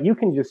 but you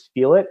can just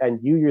feel it, and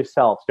you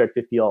yourself start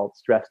to feel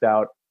stressed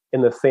out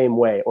in the same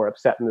way or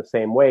upset in the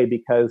same way,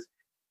 because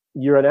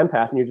you're an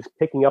empath and you're just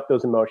picking up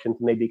those emotions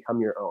and they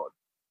become your own.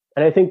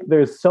 And I think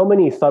there's so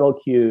many subtle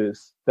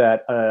cues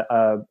that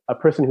a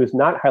person who's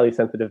not highly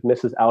sensitive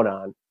misses out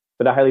on,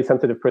 that a highly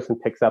sensitive person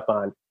picks up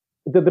on.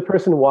 Did the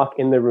person walk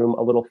in the room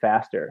a little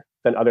faster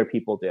than other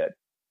people did?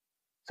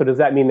 So does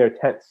that mean they're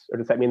tense, or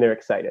does that mean they're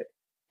excited?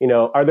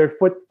 Are their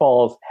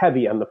footfalls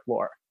heavy on the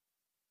floor,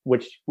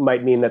 which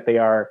might mean that they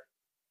are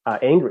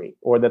angry,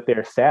 or that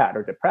they're sad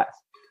or depressed,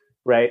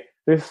 right?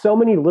 There's so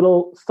many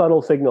little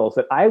subtle signals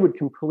that I would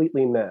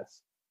completely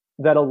miss,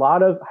 that a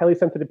lot of highly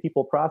sensitive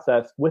people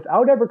process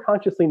without ever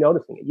consciously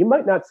noticing it. You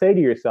might not say to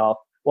yourself,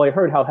 well, I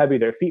heard how heavy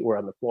their feet were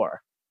on the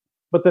floor.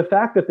 But the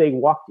fact that they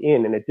walked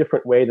in a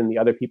different way than the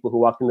other people who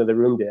walked into the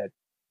room did,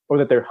 or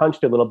that they're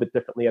hunched a little bit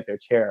differently at their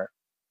chair,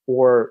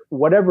 or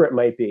whatever it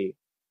might be,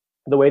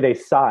 the way they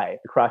sigh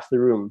across the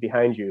room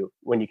behind you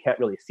when you can't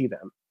really see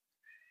them,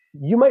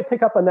 you might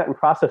pick up on that and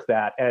process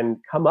that and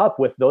come up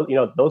with those,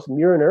 those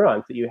mirror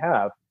neurons that you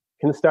have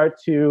can start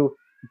to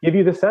give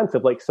you the sense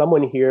of, like,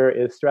 someone here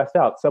is stressed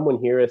out, someone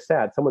here is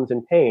sad, someone's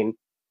in pain,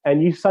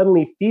 and you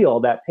suddenly feel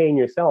that pain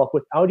yourself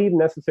without even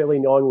necessarily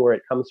knowing where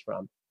it comes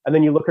from. And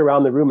then you look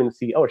around the room and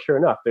see, oh, sure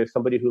enough, there's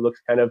somebody who looks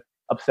kind of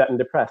upset and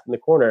depressed in the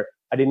corner.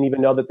 I didn't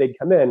even know that they'd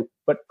come in,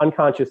 but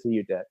unconsciously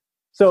you did.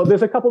 So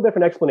there's a couple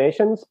different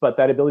explanations, but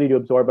that ability to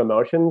absorb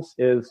emotions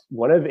is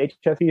one of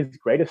HSP's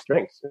greatest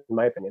strengths, in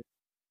my opinion.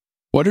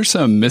 What are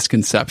some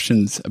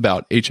misconceptions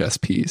about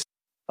HSPs?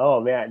 Oh,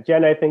 man.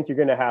 Jen, I think you're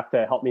going to have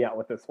to help me out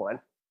with this one.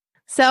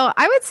 So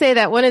I would say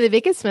that one of the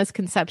biggest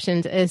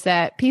misconceptions is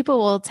that people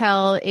will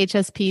tell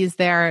HSPs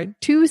they're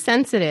too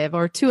sensitive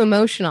or too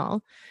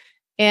emotional.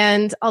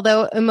 And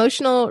although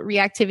emotional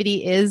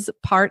reactivity is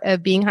part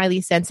of being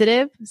highly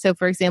sensitive, so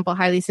for example,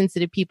 highly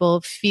sensitive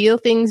people feel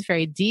things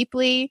very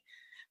deeply,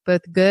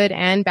 both good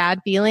and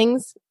bad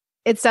feelings,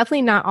 it's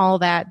definitely not all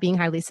that being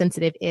highly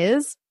sensitive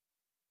is.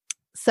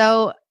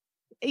 So,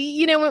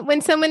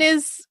 when someone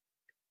is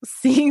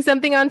seeing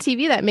something on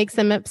TV that makes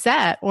them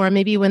upset, or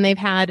maybe when they've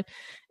had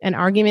an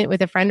argument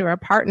with a friend or a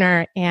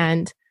partner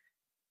and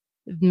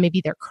maybe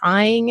they're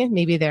crying,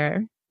 maybe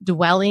they're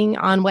dwelling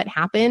on what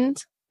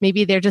happened,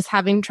 maybe they're just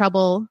having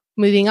trouble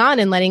moving on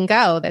and letting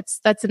go.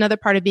 That's another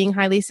part of being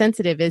highly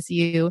sensitive, is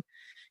you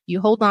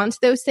hold on to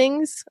those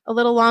things a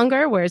little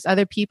longer, whereas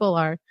other people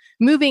are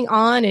moving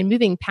on and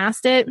moving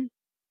past it.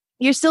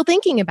 You're still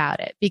thinking about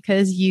it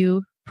because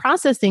you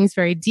process things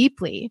very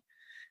deeply.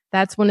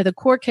 That's one of the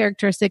core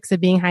characteristics of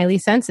being highly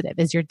sensitive,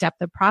 is your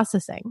depth of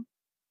processing.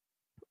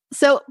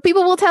 So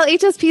people will tell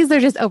HSPs they're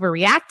just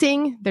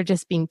overreacting. They're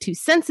just being too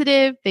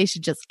sensitive. They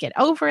should just get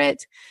over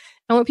it.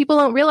 And what people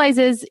don't realize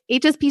is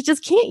HSPs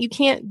just can't. You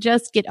can't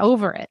just get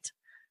over it.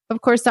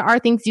 Of course, there are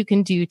things you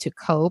can do to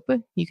cope.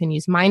 You can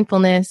use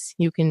mindfulness.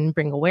 You can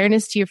bring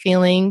awareness to your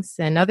feelings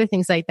and other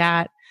things like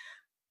that.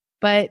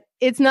 But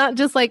it's not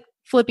just like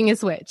flipping a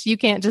switch. You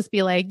can't just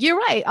be like, you're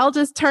right, I'll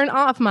just turn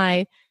off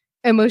my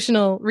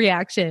emotional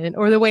reaction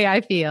or the way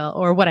I feel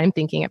or what I'm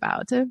thinking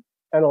about. And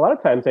a lot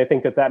of times I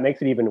think that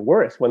makes it even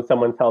worse when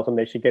someone tells them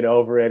they should get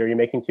over it, or you're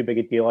making too big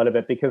a deal out of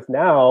it, because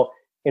now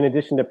in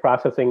addition to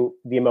processing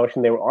the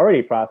emotion they were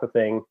already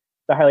processing,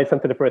 the highly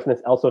sensitive person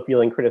is also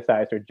feeling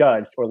criticized or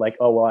judged, or like,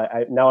 oh, well,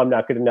 now I'm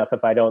not good enough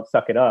if I don't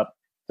suck it up.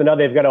 So now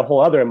they've got a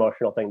whole other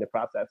emotional thing to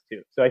process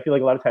too. So I feel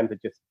like a lot of times it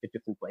just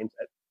inflames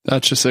it.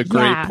 That's just a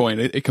great point.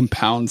 It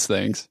compounds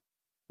things.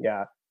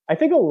 Yeah. I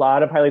think a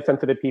lot of highly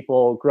sensitive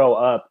people grow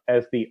up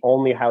as the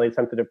only highly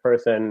sensitive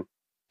person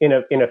in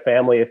a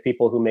family of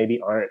people who maybe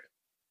aren't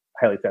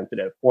highly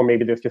sensitive, or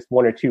maybe there's just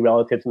one or two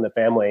relatives in the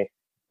family.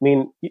 I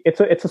mean, it's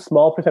a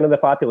small percent of the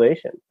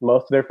population.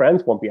 Most of their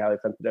friends won't be highly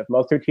sensitive.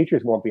 Most of their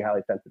teachers won't be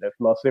highly sensitive.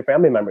 Most of their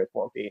family members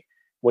won't be.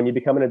 When you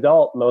become an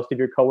adult, most of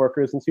your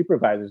coworkers and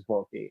supervisors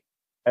won't be.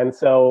 And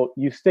so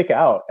you stick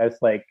out as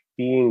like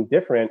being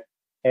different.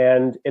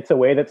 And it's a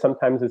way that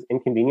sometimes is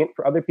inconvenient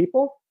for other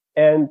people.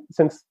 And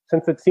since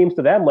it seems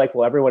to them like,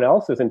 well, everyone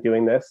else isn't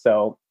doing this,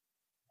 so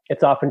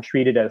it's often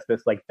treated as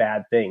this like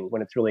bad thing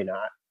when it's really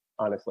not,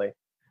 honestly.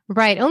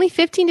 Right. Only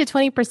 15 to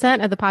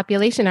 20% of the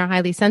population are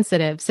highly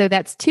sensitive. So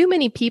that's too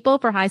many people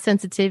for high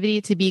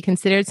sensitivity to be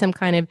considered some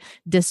kind of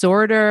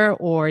disorder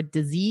or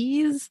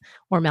disease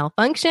or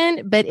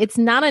malfunction. But it's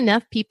not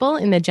enough people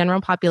in the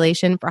general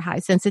population for high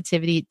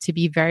sensitivity to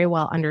be very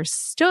well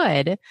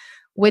understood,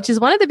 which is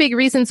one of the big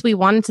reasons we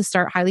wanted to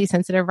start Highly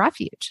Sensitive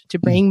Refuge, to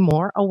bring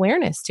more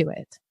awareness to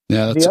it.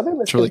 Yeah, the other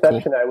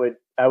misconception really cool.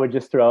 I would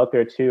just throw out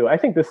there too, I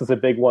think this is a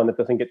big one that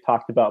doesn't get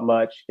talked about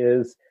much,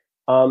 is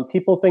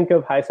people think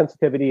of high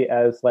sensitivity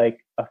as like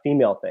a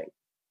female thing.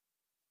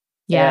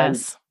 Yes.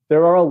 And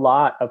there are a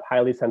lot of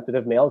highly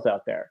sensitive males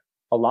out there,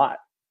 a lot.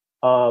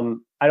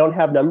 I don't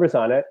have numbers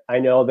on it. I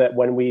know that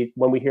when we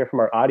hear from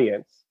our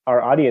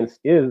audience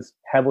is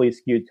heavily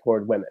skewed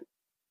toward women.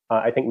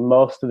 I think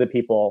most of the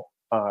people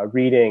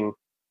reading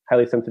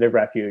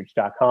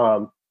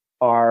highlysensitiverefuge.com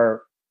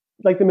are,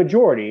 like the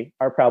majority,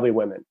 are probably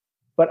women.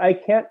 But I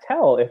can't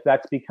tell if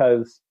that's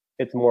because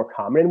it's more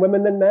common in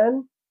women than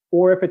men,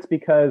 or if it's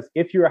because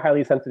if you're a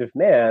highly sensitive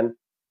man,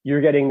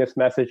 you're getting this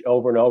message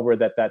over and over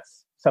that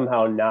that's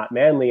somehow not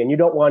manly, and you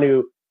don't want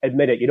to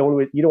admit it. You don't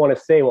want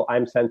to say, well,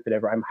 I'm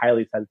sensitive or I'm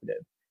highly sensitive.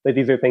 That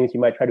these are things you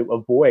might try to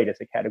avoid as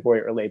a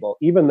category or label,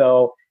 even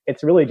though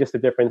it's really just a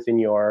difference in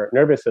your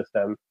nervous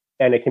system,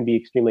 and it can be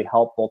extremely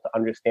helpful to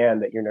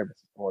understand that your nervous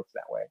system works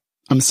that way.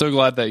 I'm so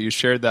glad that you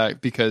shared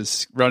that,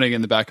 because running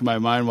in the back of my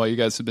mind while you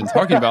guys have been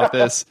talking about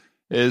this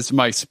is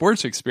my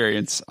sports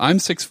experience. I'm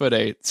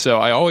 6'8", so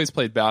I always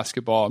played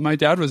basketball. My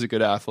dad was a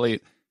good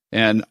athlete,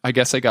 and I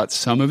guess I got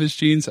some of his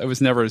genes. I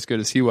was never as good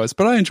as he was,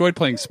 but I enjoyed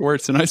playing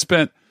sports, and I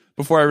spent,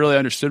 before I really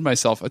understood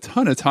myself, a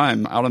ton of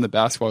time out on the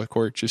basketball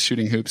court just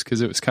shooting hoops,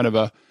 because it was kind of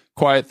a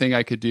quiet thing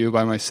I could do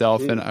by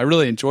myself, and I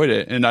really enjoyed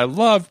it. And I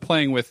loved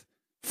playing with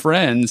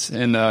friends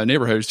in the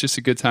neighborhood. It was just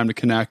a good time to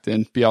connect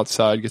and be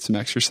outside, get some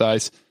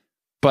exercise.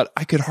 But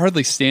I could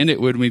hardly stand it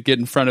when we'd get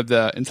in front of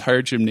the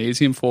entire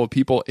gymnasium full of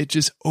people. It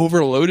just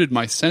overloaded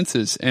my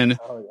senses. And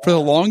for the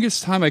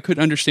longest time, I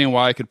couldn't understand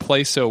why I could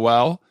play so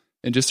well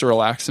in just a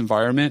relaxed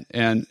environment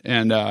and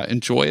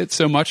enjoy it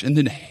so much, and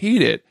then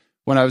hate it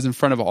when I was in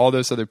front of all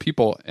those other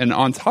people. And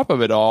on top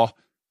of it all,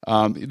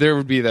 there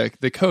would be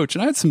the coach.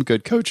 And I had some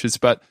good coaches,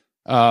 but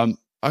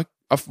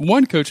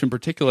one coach in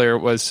particular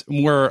was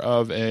more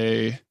of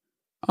a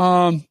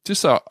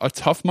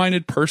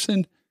tough-minded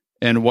person,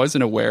 and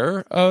wasn't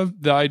aware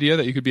of the idea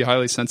that you could be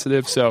highly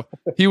sensitive. So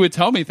he would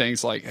tell me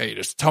things like, hey,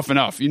 just toughen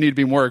up. You need to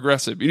be more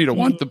aggressive. You need to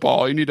want the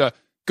ball. You need to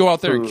go out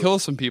there and kill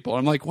some people.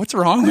 I'm like, what's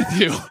wrong with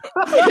you?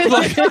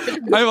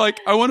 I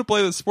want to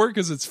play the sport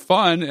because it's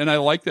fun, and I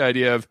like the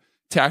idea of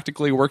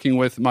tactically working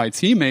with my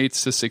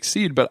teammates to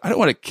succeed, but I don't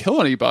want to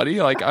kill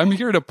anybody. Like, I'm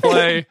here to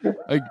play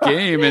a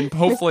game and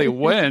hopefully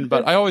win.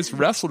 But I always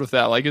wrestled with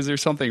that. Like, is there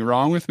something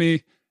wrong with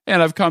me?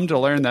 And I've come to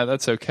learn that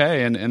that's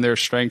okay. And there are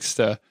strengths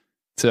to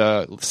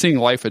seeing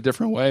life a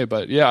different way.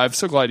 But yeah, I'm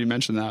so glad you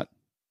mentioned that.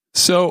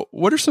 So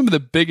what are some of the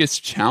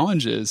biggest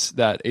challenges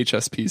that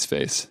HSPs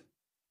face?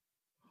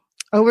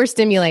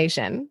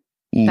 Overstimulation.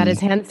 That is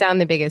hands down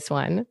the biggest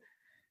one.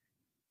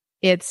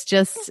 It's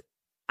just,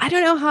 I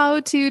don't know how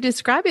to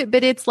describe it,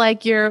 but it's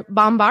like you're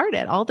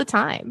bombarded all the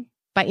time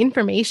by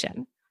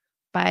information,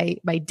 by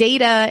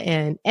data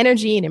and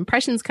energy and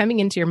impressions coming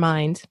into your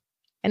mind.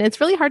 And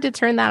it's really hard to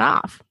turn that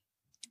off.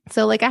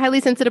 So like a highly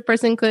sensitive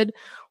person could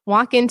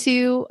walk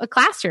into a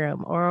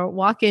classroom or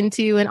walk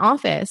into an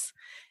office,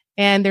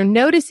 and they're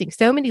noticing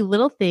so many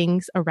little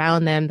things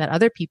around them that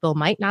other people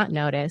might not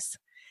notice.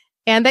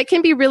 And that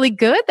can be really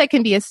good. That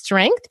can be a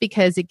strength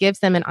because it gives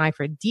them an eye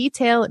for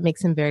detail. It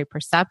makes them very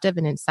perceptive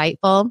and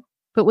insightful.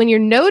 But when you're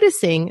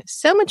noticing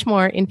so much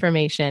more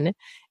information,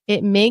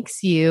 it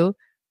makes you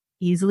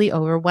easily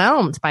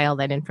overwhelmed by all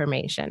that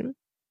information.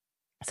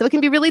 So it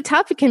can be really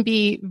tough. It can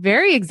be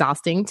very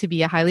exhausting to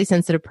be a highly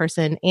sensitive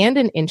person and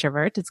an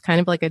introvert. It's kind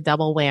of like a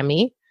double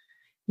whammy.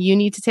 You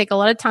need to take a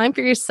lot of time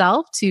for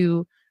yourself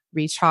to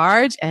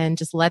recharge and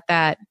just let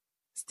that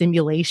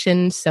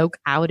stimulation soak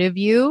out of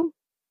you.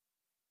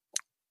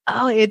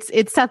 Oh, it's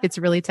tough. It's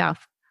really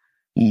tough.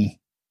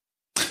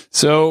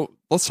 So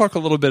let's talk a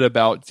little bit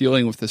about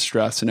dealing with the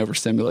stress and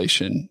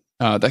overstimulation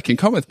that can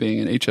come with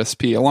being an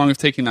HSP, along with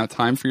taking that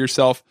time for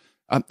yourself.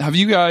 Have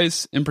you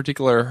guys in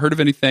particular heard of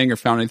anything or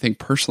found anything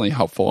personally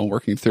helpful in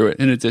working through it,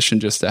 in addition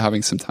just to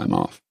having some time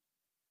off?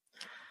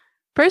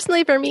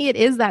 Personally, for me, it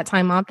is that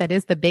time off that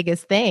is the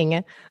biggest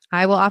thing.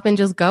 I will often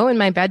just go in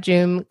my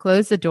bedroom,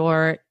 close the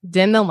door,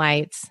 dim the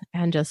lights,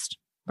 and just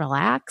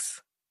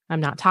relax. I'm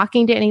not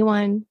talking to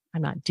anyone.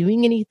 I'm not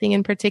doing anything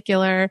in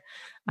particular.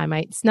 I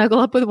might snuggle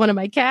up with one of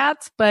my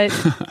cats, but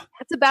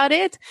that's about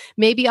it.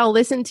 Maybe I'll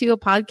listen to a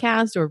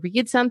podcast or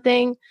read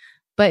something,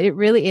 but it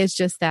really is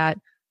just that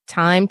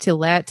time to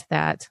let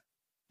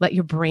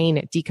your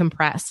brain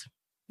decompress.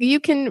 You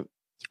can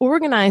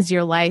organize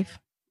your life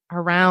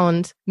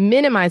around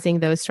minimizing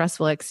those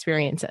stressful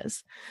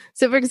experiences.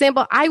 So for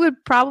example, I would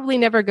probably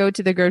never go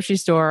to the grocery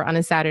store on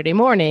a Saturday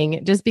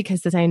morning just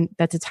because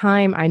that's a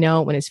time I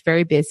know when it's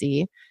very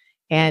busy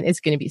and it's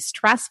going to be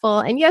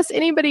stressful. And yes,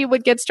 anybody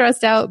would get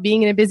stressed out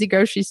being in a busy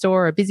grocery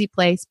store or a busy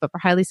place, but for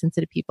highly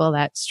sensitive people,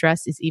 that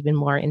stress is even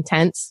more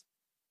intense.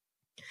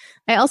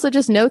 I also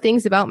just know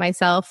things about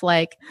myself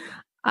like,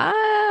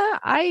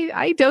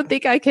 I don't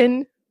think I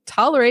can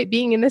tolerate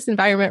being in this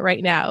environment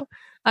right now.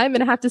 I'm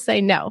going to have to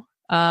say no.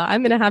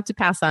 I'm going to have to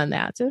pass on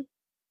that.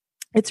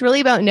 It's really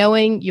about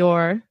knowing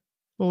your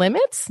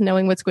limits,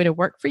 knowing what's going to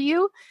work for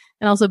you,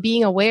 and also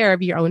being aware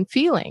of your own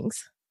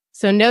feelings.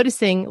 So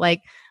noticing like,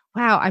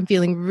 wow, I'm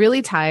feeling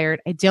really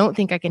tired. I don't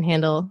think I can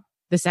handle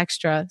this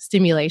extra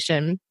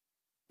stimulation.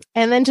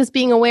 And then just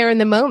being aware in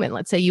the moment.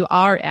 Let's say you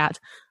are at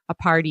a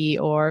party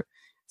or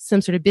some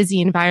sort of busy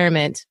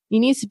environment. You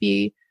need to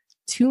be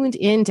tuned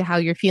into how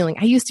you're feeling.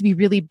 I used to be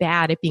really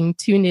bad at being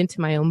tuned into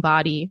my own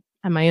body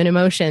and my own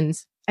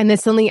emotions. And then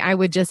suddenly I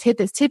would just hit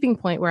this tipping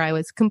point where I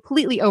was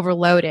completely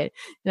overloaded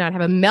and I'd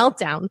have a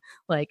meltdown,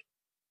 like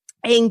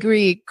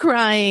angry,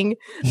 crying,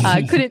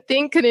 couldn't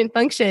think, couldn't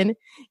function.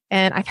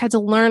 And I've had to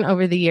learn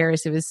over the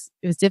years, it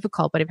was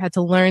difficult, but I've had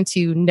to learn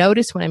to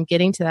notice when I'm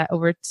getting to that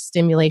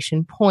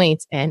overstimulation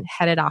point and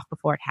head it off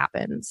before it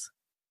happens.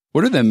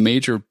 What are the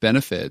major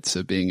benefits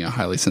of being a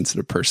highly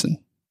sensitive person?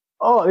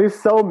 Oh,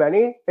 there's so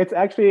many. It's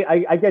actually,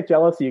 I get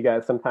jealous of you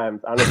guys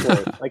sometimes,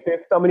 honestly. Like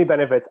there's so many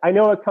benefits. I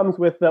know it comes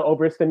with the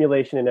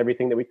overstimulation and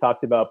everything that we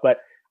talked about, but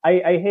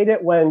I hate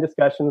it when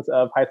discussions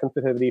of high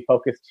sensitivity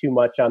focus too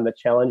much on the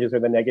challenges or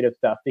the negative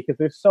stuff because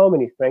there's so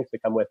many strengths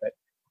that come with it.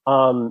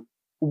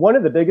 One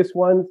of the biggest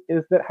ones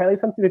is that highly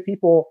sensitive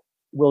people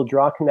will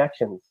draw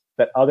connections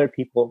that other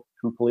people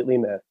completely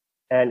miss.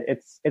 And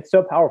it's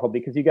so powerful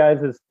because you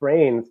guys'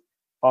 brains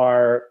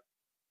are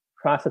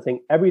processing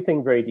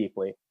everything very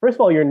deeply. First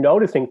of all, you're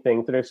noticing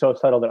things that are so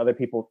subtle that other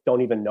people don't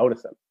even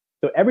notice them.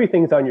 So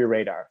everything's on your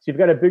radar. So you've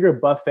got a bigger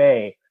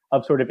buffet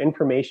of sort of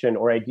information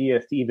or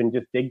ideas to even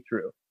just dig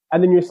through.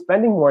 And then you're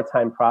spending more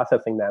time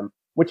processing them,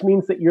 which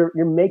means that you're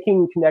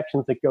making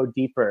connections that go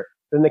deeper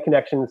than the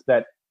connections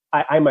that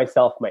I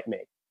myself might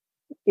make.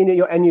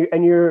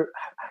 And you're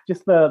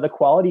just the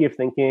quality of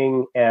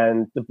thinking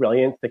and the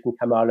brilliance that can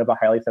come out of a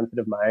highly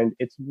sensitive mind.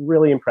 It's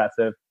really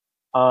impressive.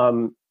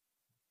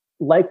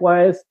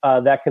 Likewise,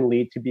 that can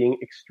lead to being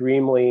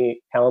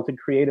extremely talented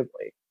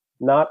creatively.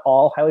 Not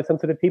all highly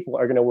sensitive people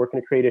are going to work in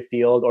a creative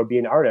field or be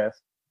an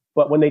artist,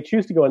 but when they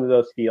choose to go into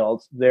those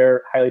fields,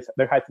 their high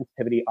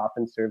sensitivity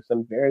often serves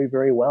them very,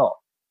 very well.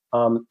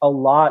 A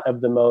lot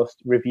of the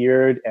most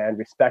revered and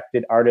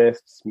respected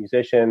artists,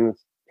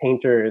 musicians,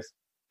 painters,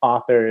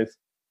 authors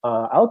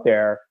out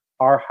there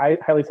are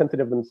highly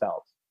sensitive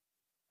themselves.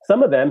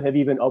 Some of them have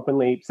even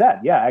openly said,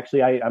 yeah,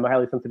 actually, I'm a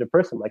highly sensitive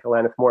person, like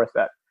Alanis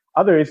Morissette.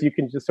 Others, you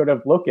can just sort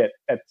of look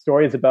at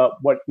stories about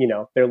what,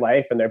 their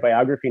life and their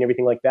biography and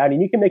everything like that.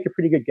 And you can make a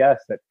pretty good guess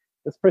that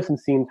this person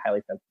seems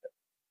highly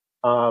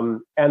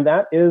sensitive. And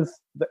that is,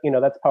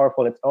 that's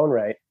powerful in its own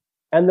right.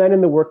 And then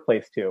in the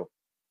workplace too,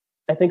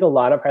 I think a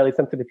lot of highly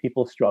sensitive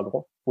people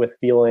struggle with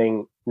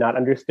feeling not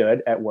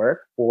understood at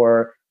work,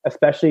 or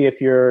especially if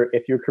your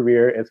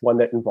career is one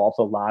that involves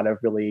a lot of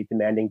really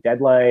demanding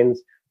deadlines,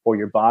 or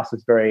your boss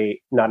is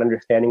very not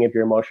understanding of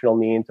your emotional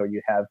needs, or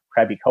you have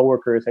crabby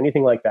coworkers,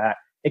 anything like that.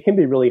 It can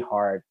be really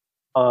hard.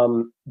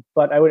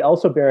 But I would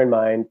also bear in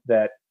mind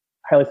that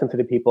highly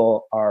sensitive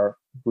people are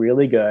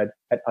really good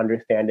at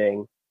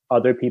understanding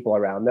other people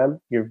around them.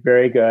 You're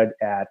very good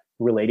at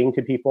relating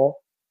to people.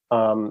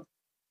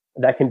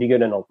 That can be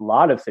good in a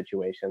lot of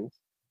situations.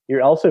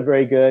 You're also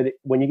very good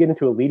when you get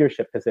into a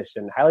leadership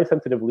position. Highly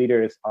sensitive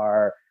leaders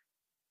are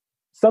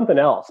something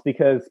else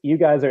because you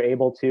guys are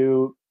able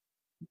to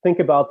think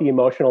about the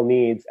emotional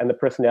needs and the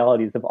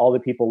personalities of all the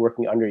people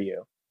working under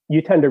you.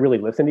 You tend to really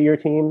listen to your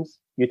teams.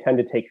 You tend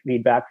to take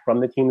feedback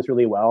from the teams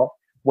really well.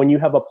 When you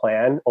have a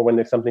plan or when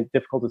there's something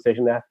difficult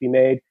decision that has to be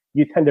made,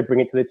 you tend to bring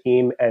it to the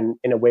team and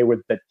in a way where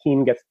the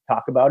team gets to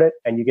talk about it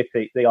and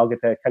they all get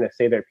to kind of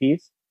say their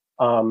piece.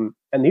 And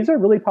these are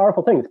really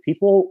powerful things.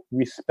 People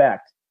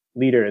respect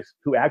leaders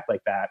who act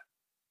like that.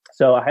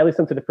 So a highly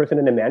sensitive person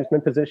in a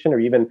management position or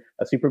even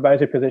a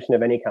supervisor position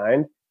of any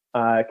kind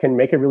can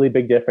make a really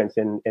big difference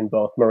in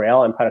both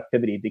morale and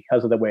productivity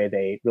because of the way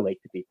they relate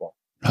to people.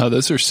 Oh,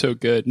 those are so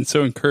good and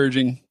so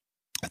encouraging.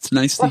 It's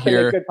nice to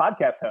hear. A good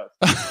podcast host.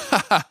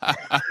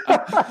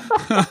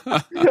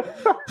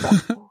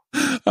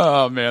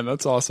 Oh man,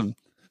 that's awesome.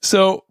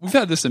 So we've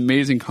had this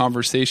amazing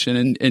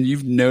conversation, and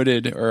you've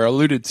noted or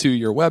alluded to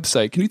your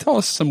website. Can you tell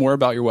us some more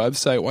about your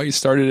website, why you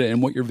started it,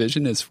 and what your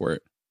vision is for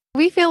it?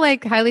 We feel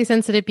like highly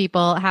sensitive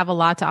people have a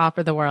lot to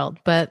offer the world.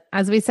 But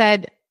as we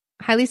said,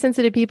 highly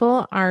sensitive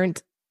people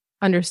aren't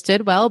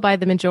understood well by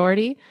the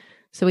majority.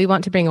 So we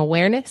want to bring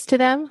awareness to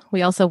them.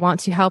 We also want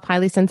to help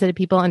highly sensitive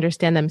people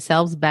understand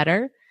themselves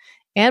better.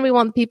 And we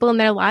want people in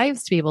their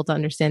lives to be able to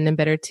understand them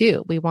better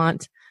too. We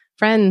want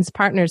friends,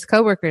 partners,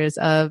 coworkers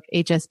of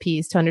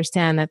HSPs to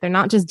understand that they're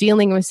not just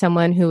dealing with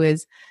someone who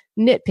is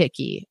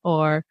nitpicky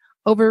or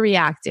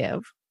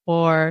overreactive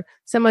or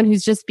someone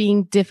who's just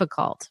being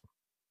difficult.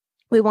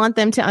 We want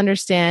them to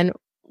understand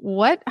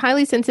what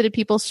highly sensitive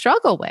people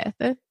struggle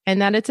with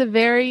and that it's a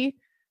very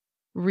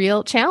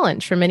real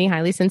challenge for many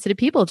highly sensitive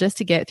people just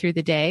to get through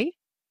the day.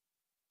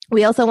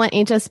 We also want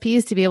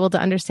HSPs to be able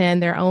to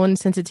understand their own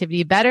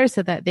sensitivity better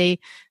so that they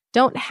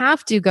don't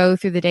have to go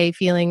through the day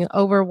feeling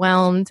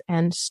overwhelmed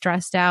and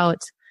stressed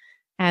out,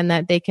 and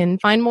that they can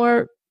find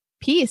more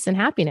peace and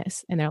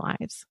happiness in their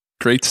lives.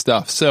 Great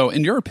stuff. So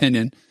in your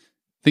opinion,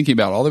 thinking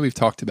about all that we've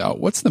talked about,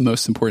 what's the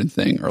most important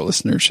thing our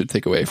listeners should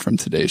take away from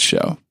today's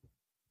show?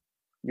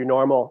 You're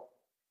normal.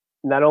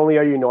 Not only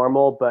are you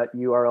normal, but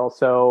you are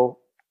also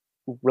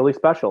really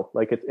special.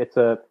 Like it's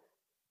a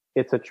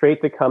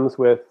trait that comes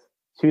with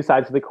two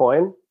sides of the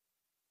coin.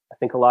 I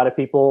think a lot of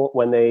people,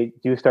 when they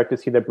do start to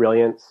see the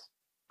brilliance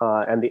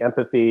and the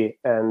empathy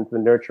and the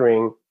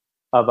nurturing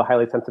of a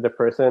highly sensitive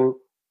person,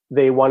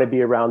 they want to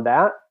be around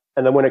that.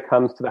 And then when it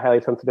comes to the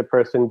highly sensitive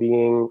person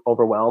being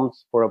overwhelmed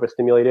or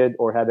overstimulated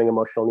or having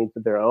emotional needs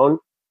of their own,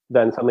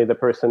 then suddenly the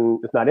person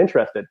is not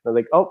interested. They're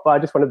like, oh, well, I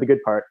just wanted the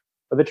good part.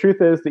 But the truth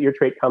is that your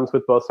trait comes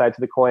with both sides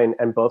of the coin,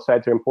 and both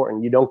sides are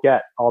important. You don't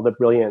get all the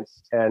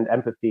brilliance and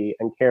empathy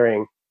and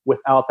caring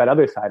without that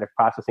other side of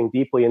processing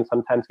deeply and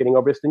sometimes getting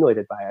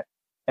overstimulated by it.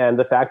 And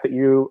the fact that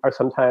you are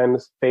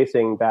sometimes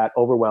facing that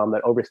overwhelm,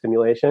 that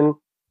overstimulation,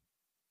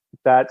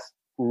 that's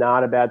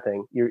not a bad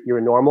thing.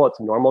 You're normal. It's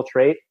a normal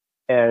trait,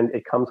 and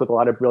it comes with a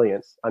lot of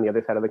brilliance on the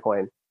other side of the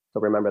coin. So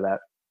remember that.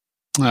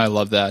 I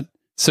love that.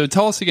 So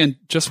tell us again,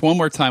 just one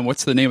more time,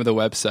 what's the name of the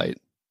website?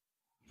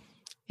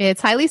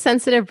 It's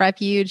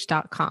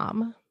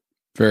highlysensitiverefuge.com.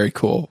 Very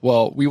cool.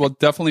 Well, we will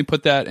definitely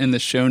put that in the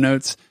show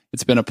notes.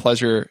 It's been a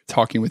pleasure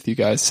talking with you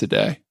guys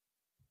today.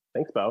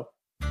 Thanks, Bo.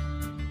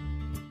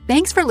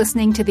 Thanks for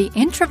listening to the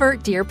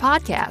Introvert Dear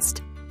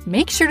podcast.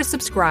 Make sure to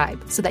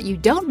subscribe so that you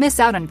don't miss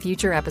out on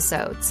future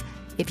episodes.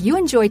 If you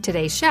enjoyed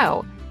today's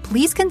show,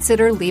 please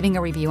consider leaving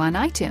a review on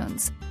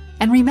iTunes.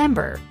 And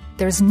remember,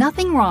 there's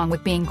nothing wrong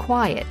with being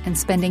quiet and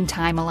spending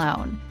time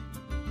alone.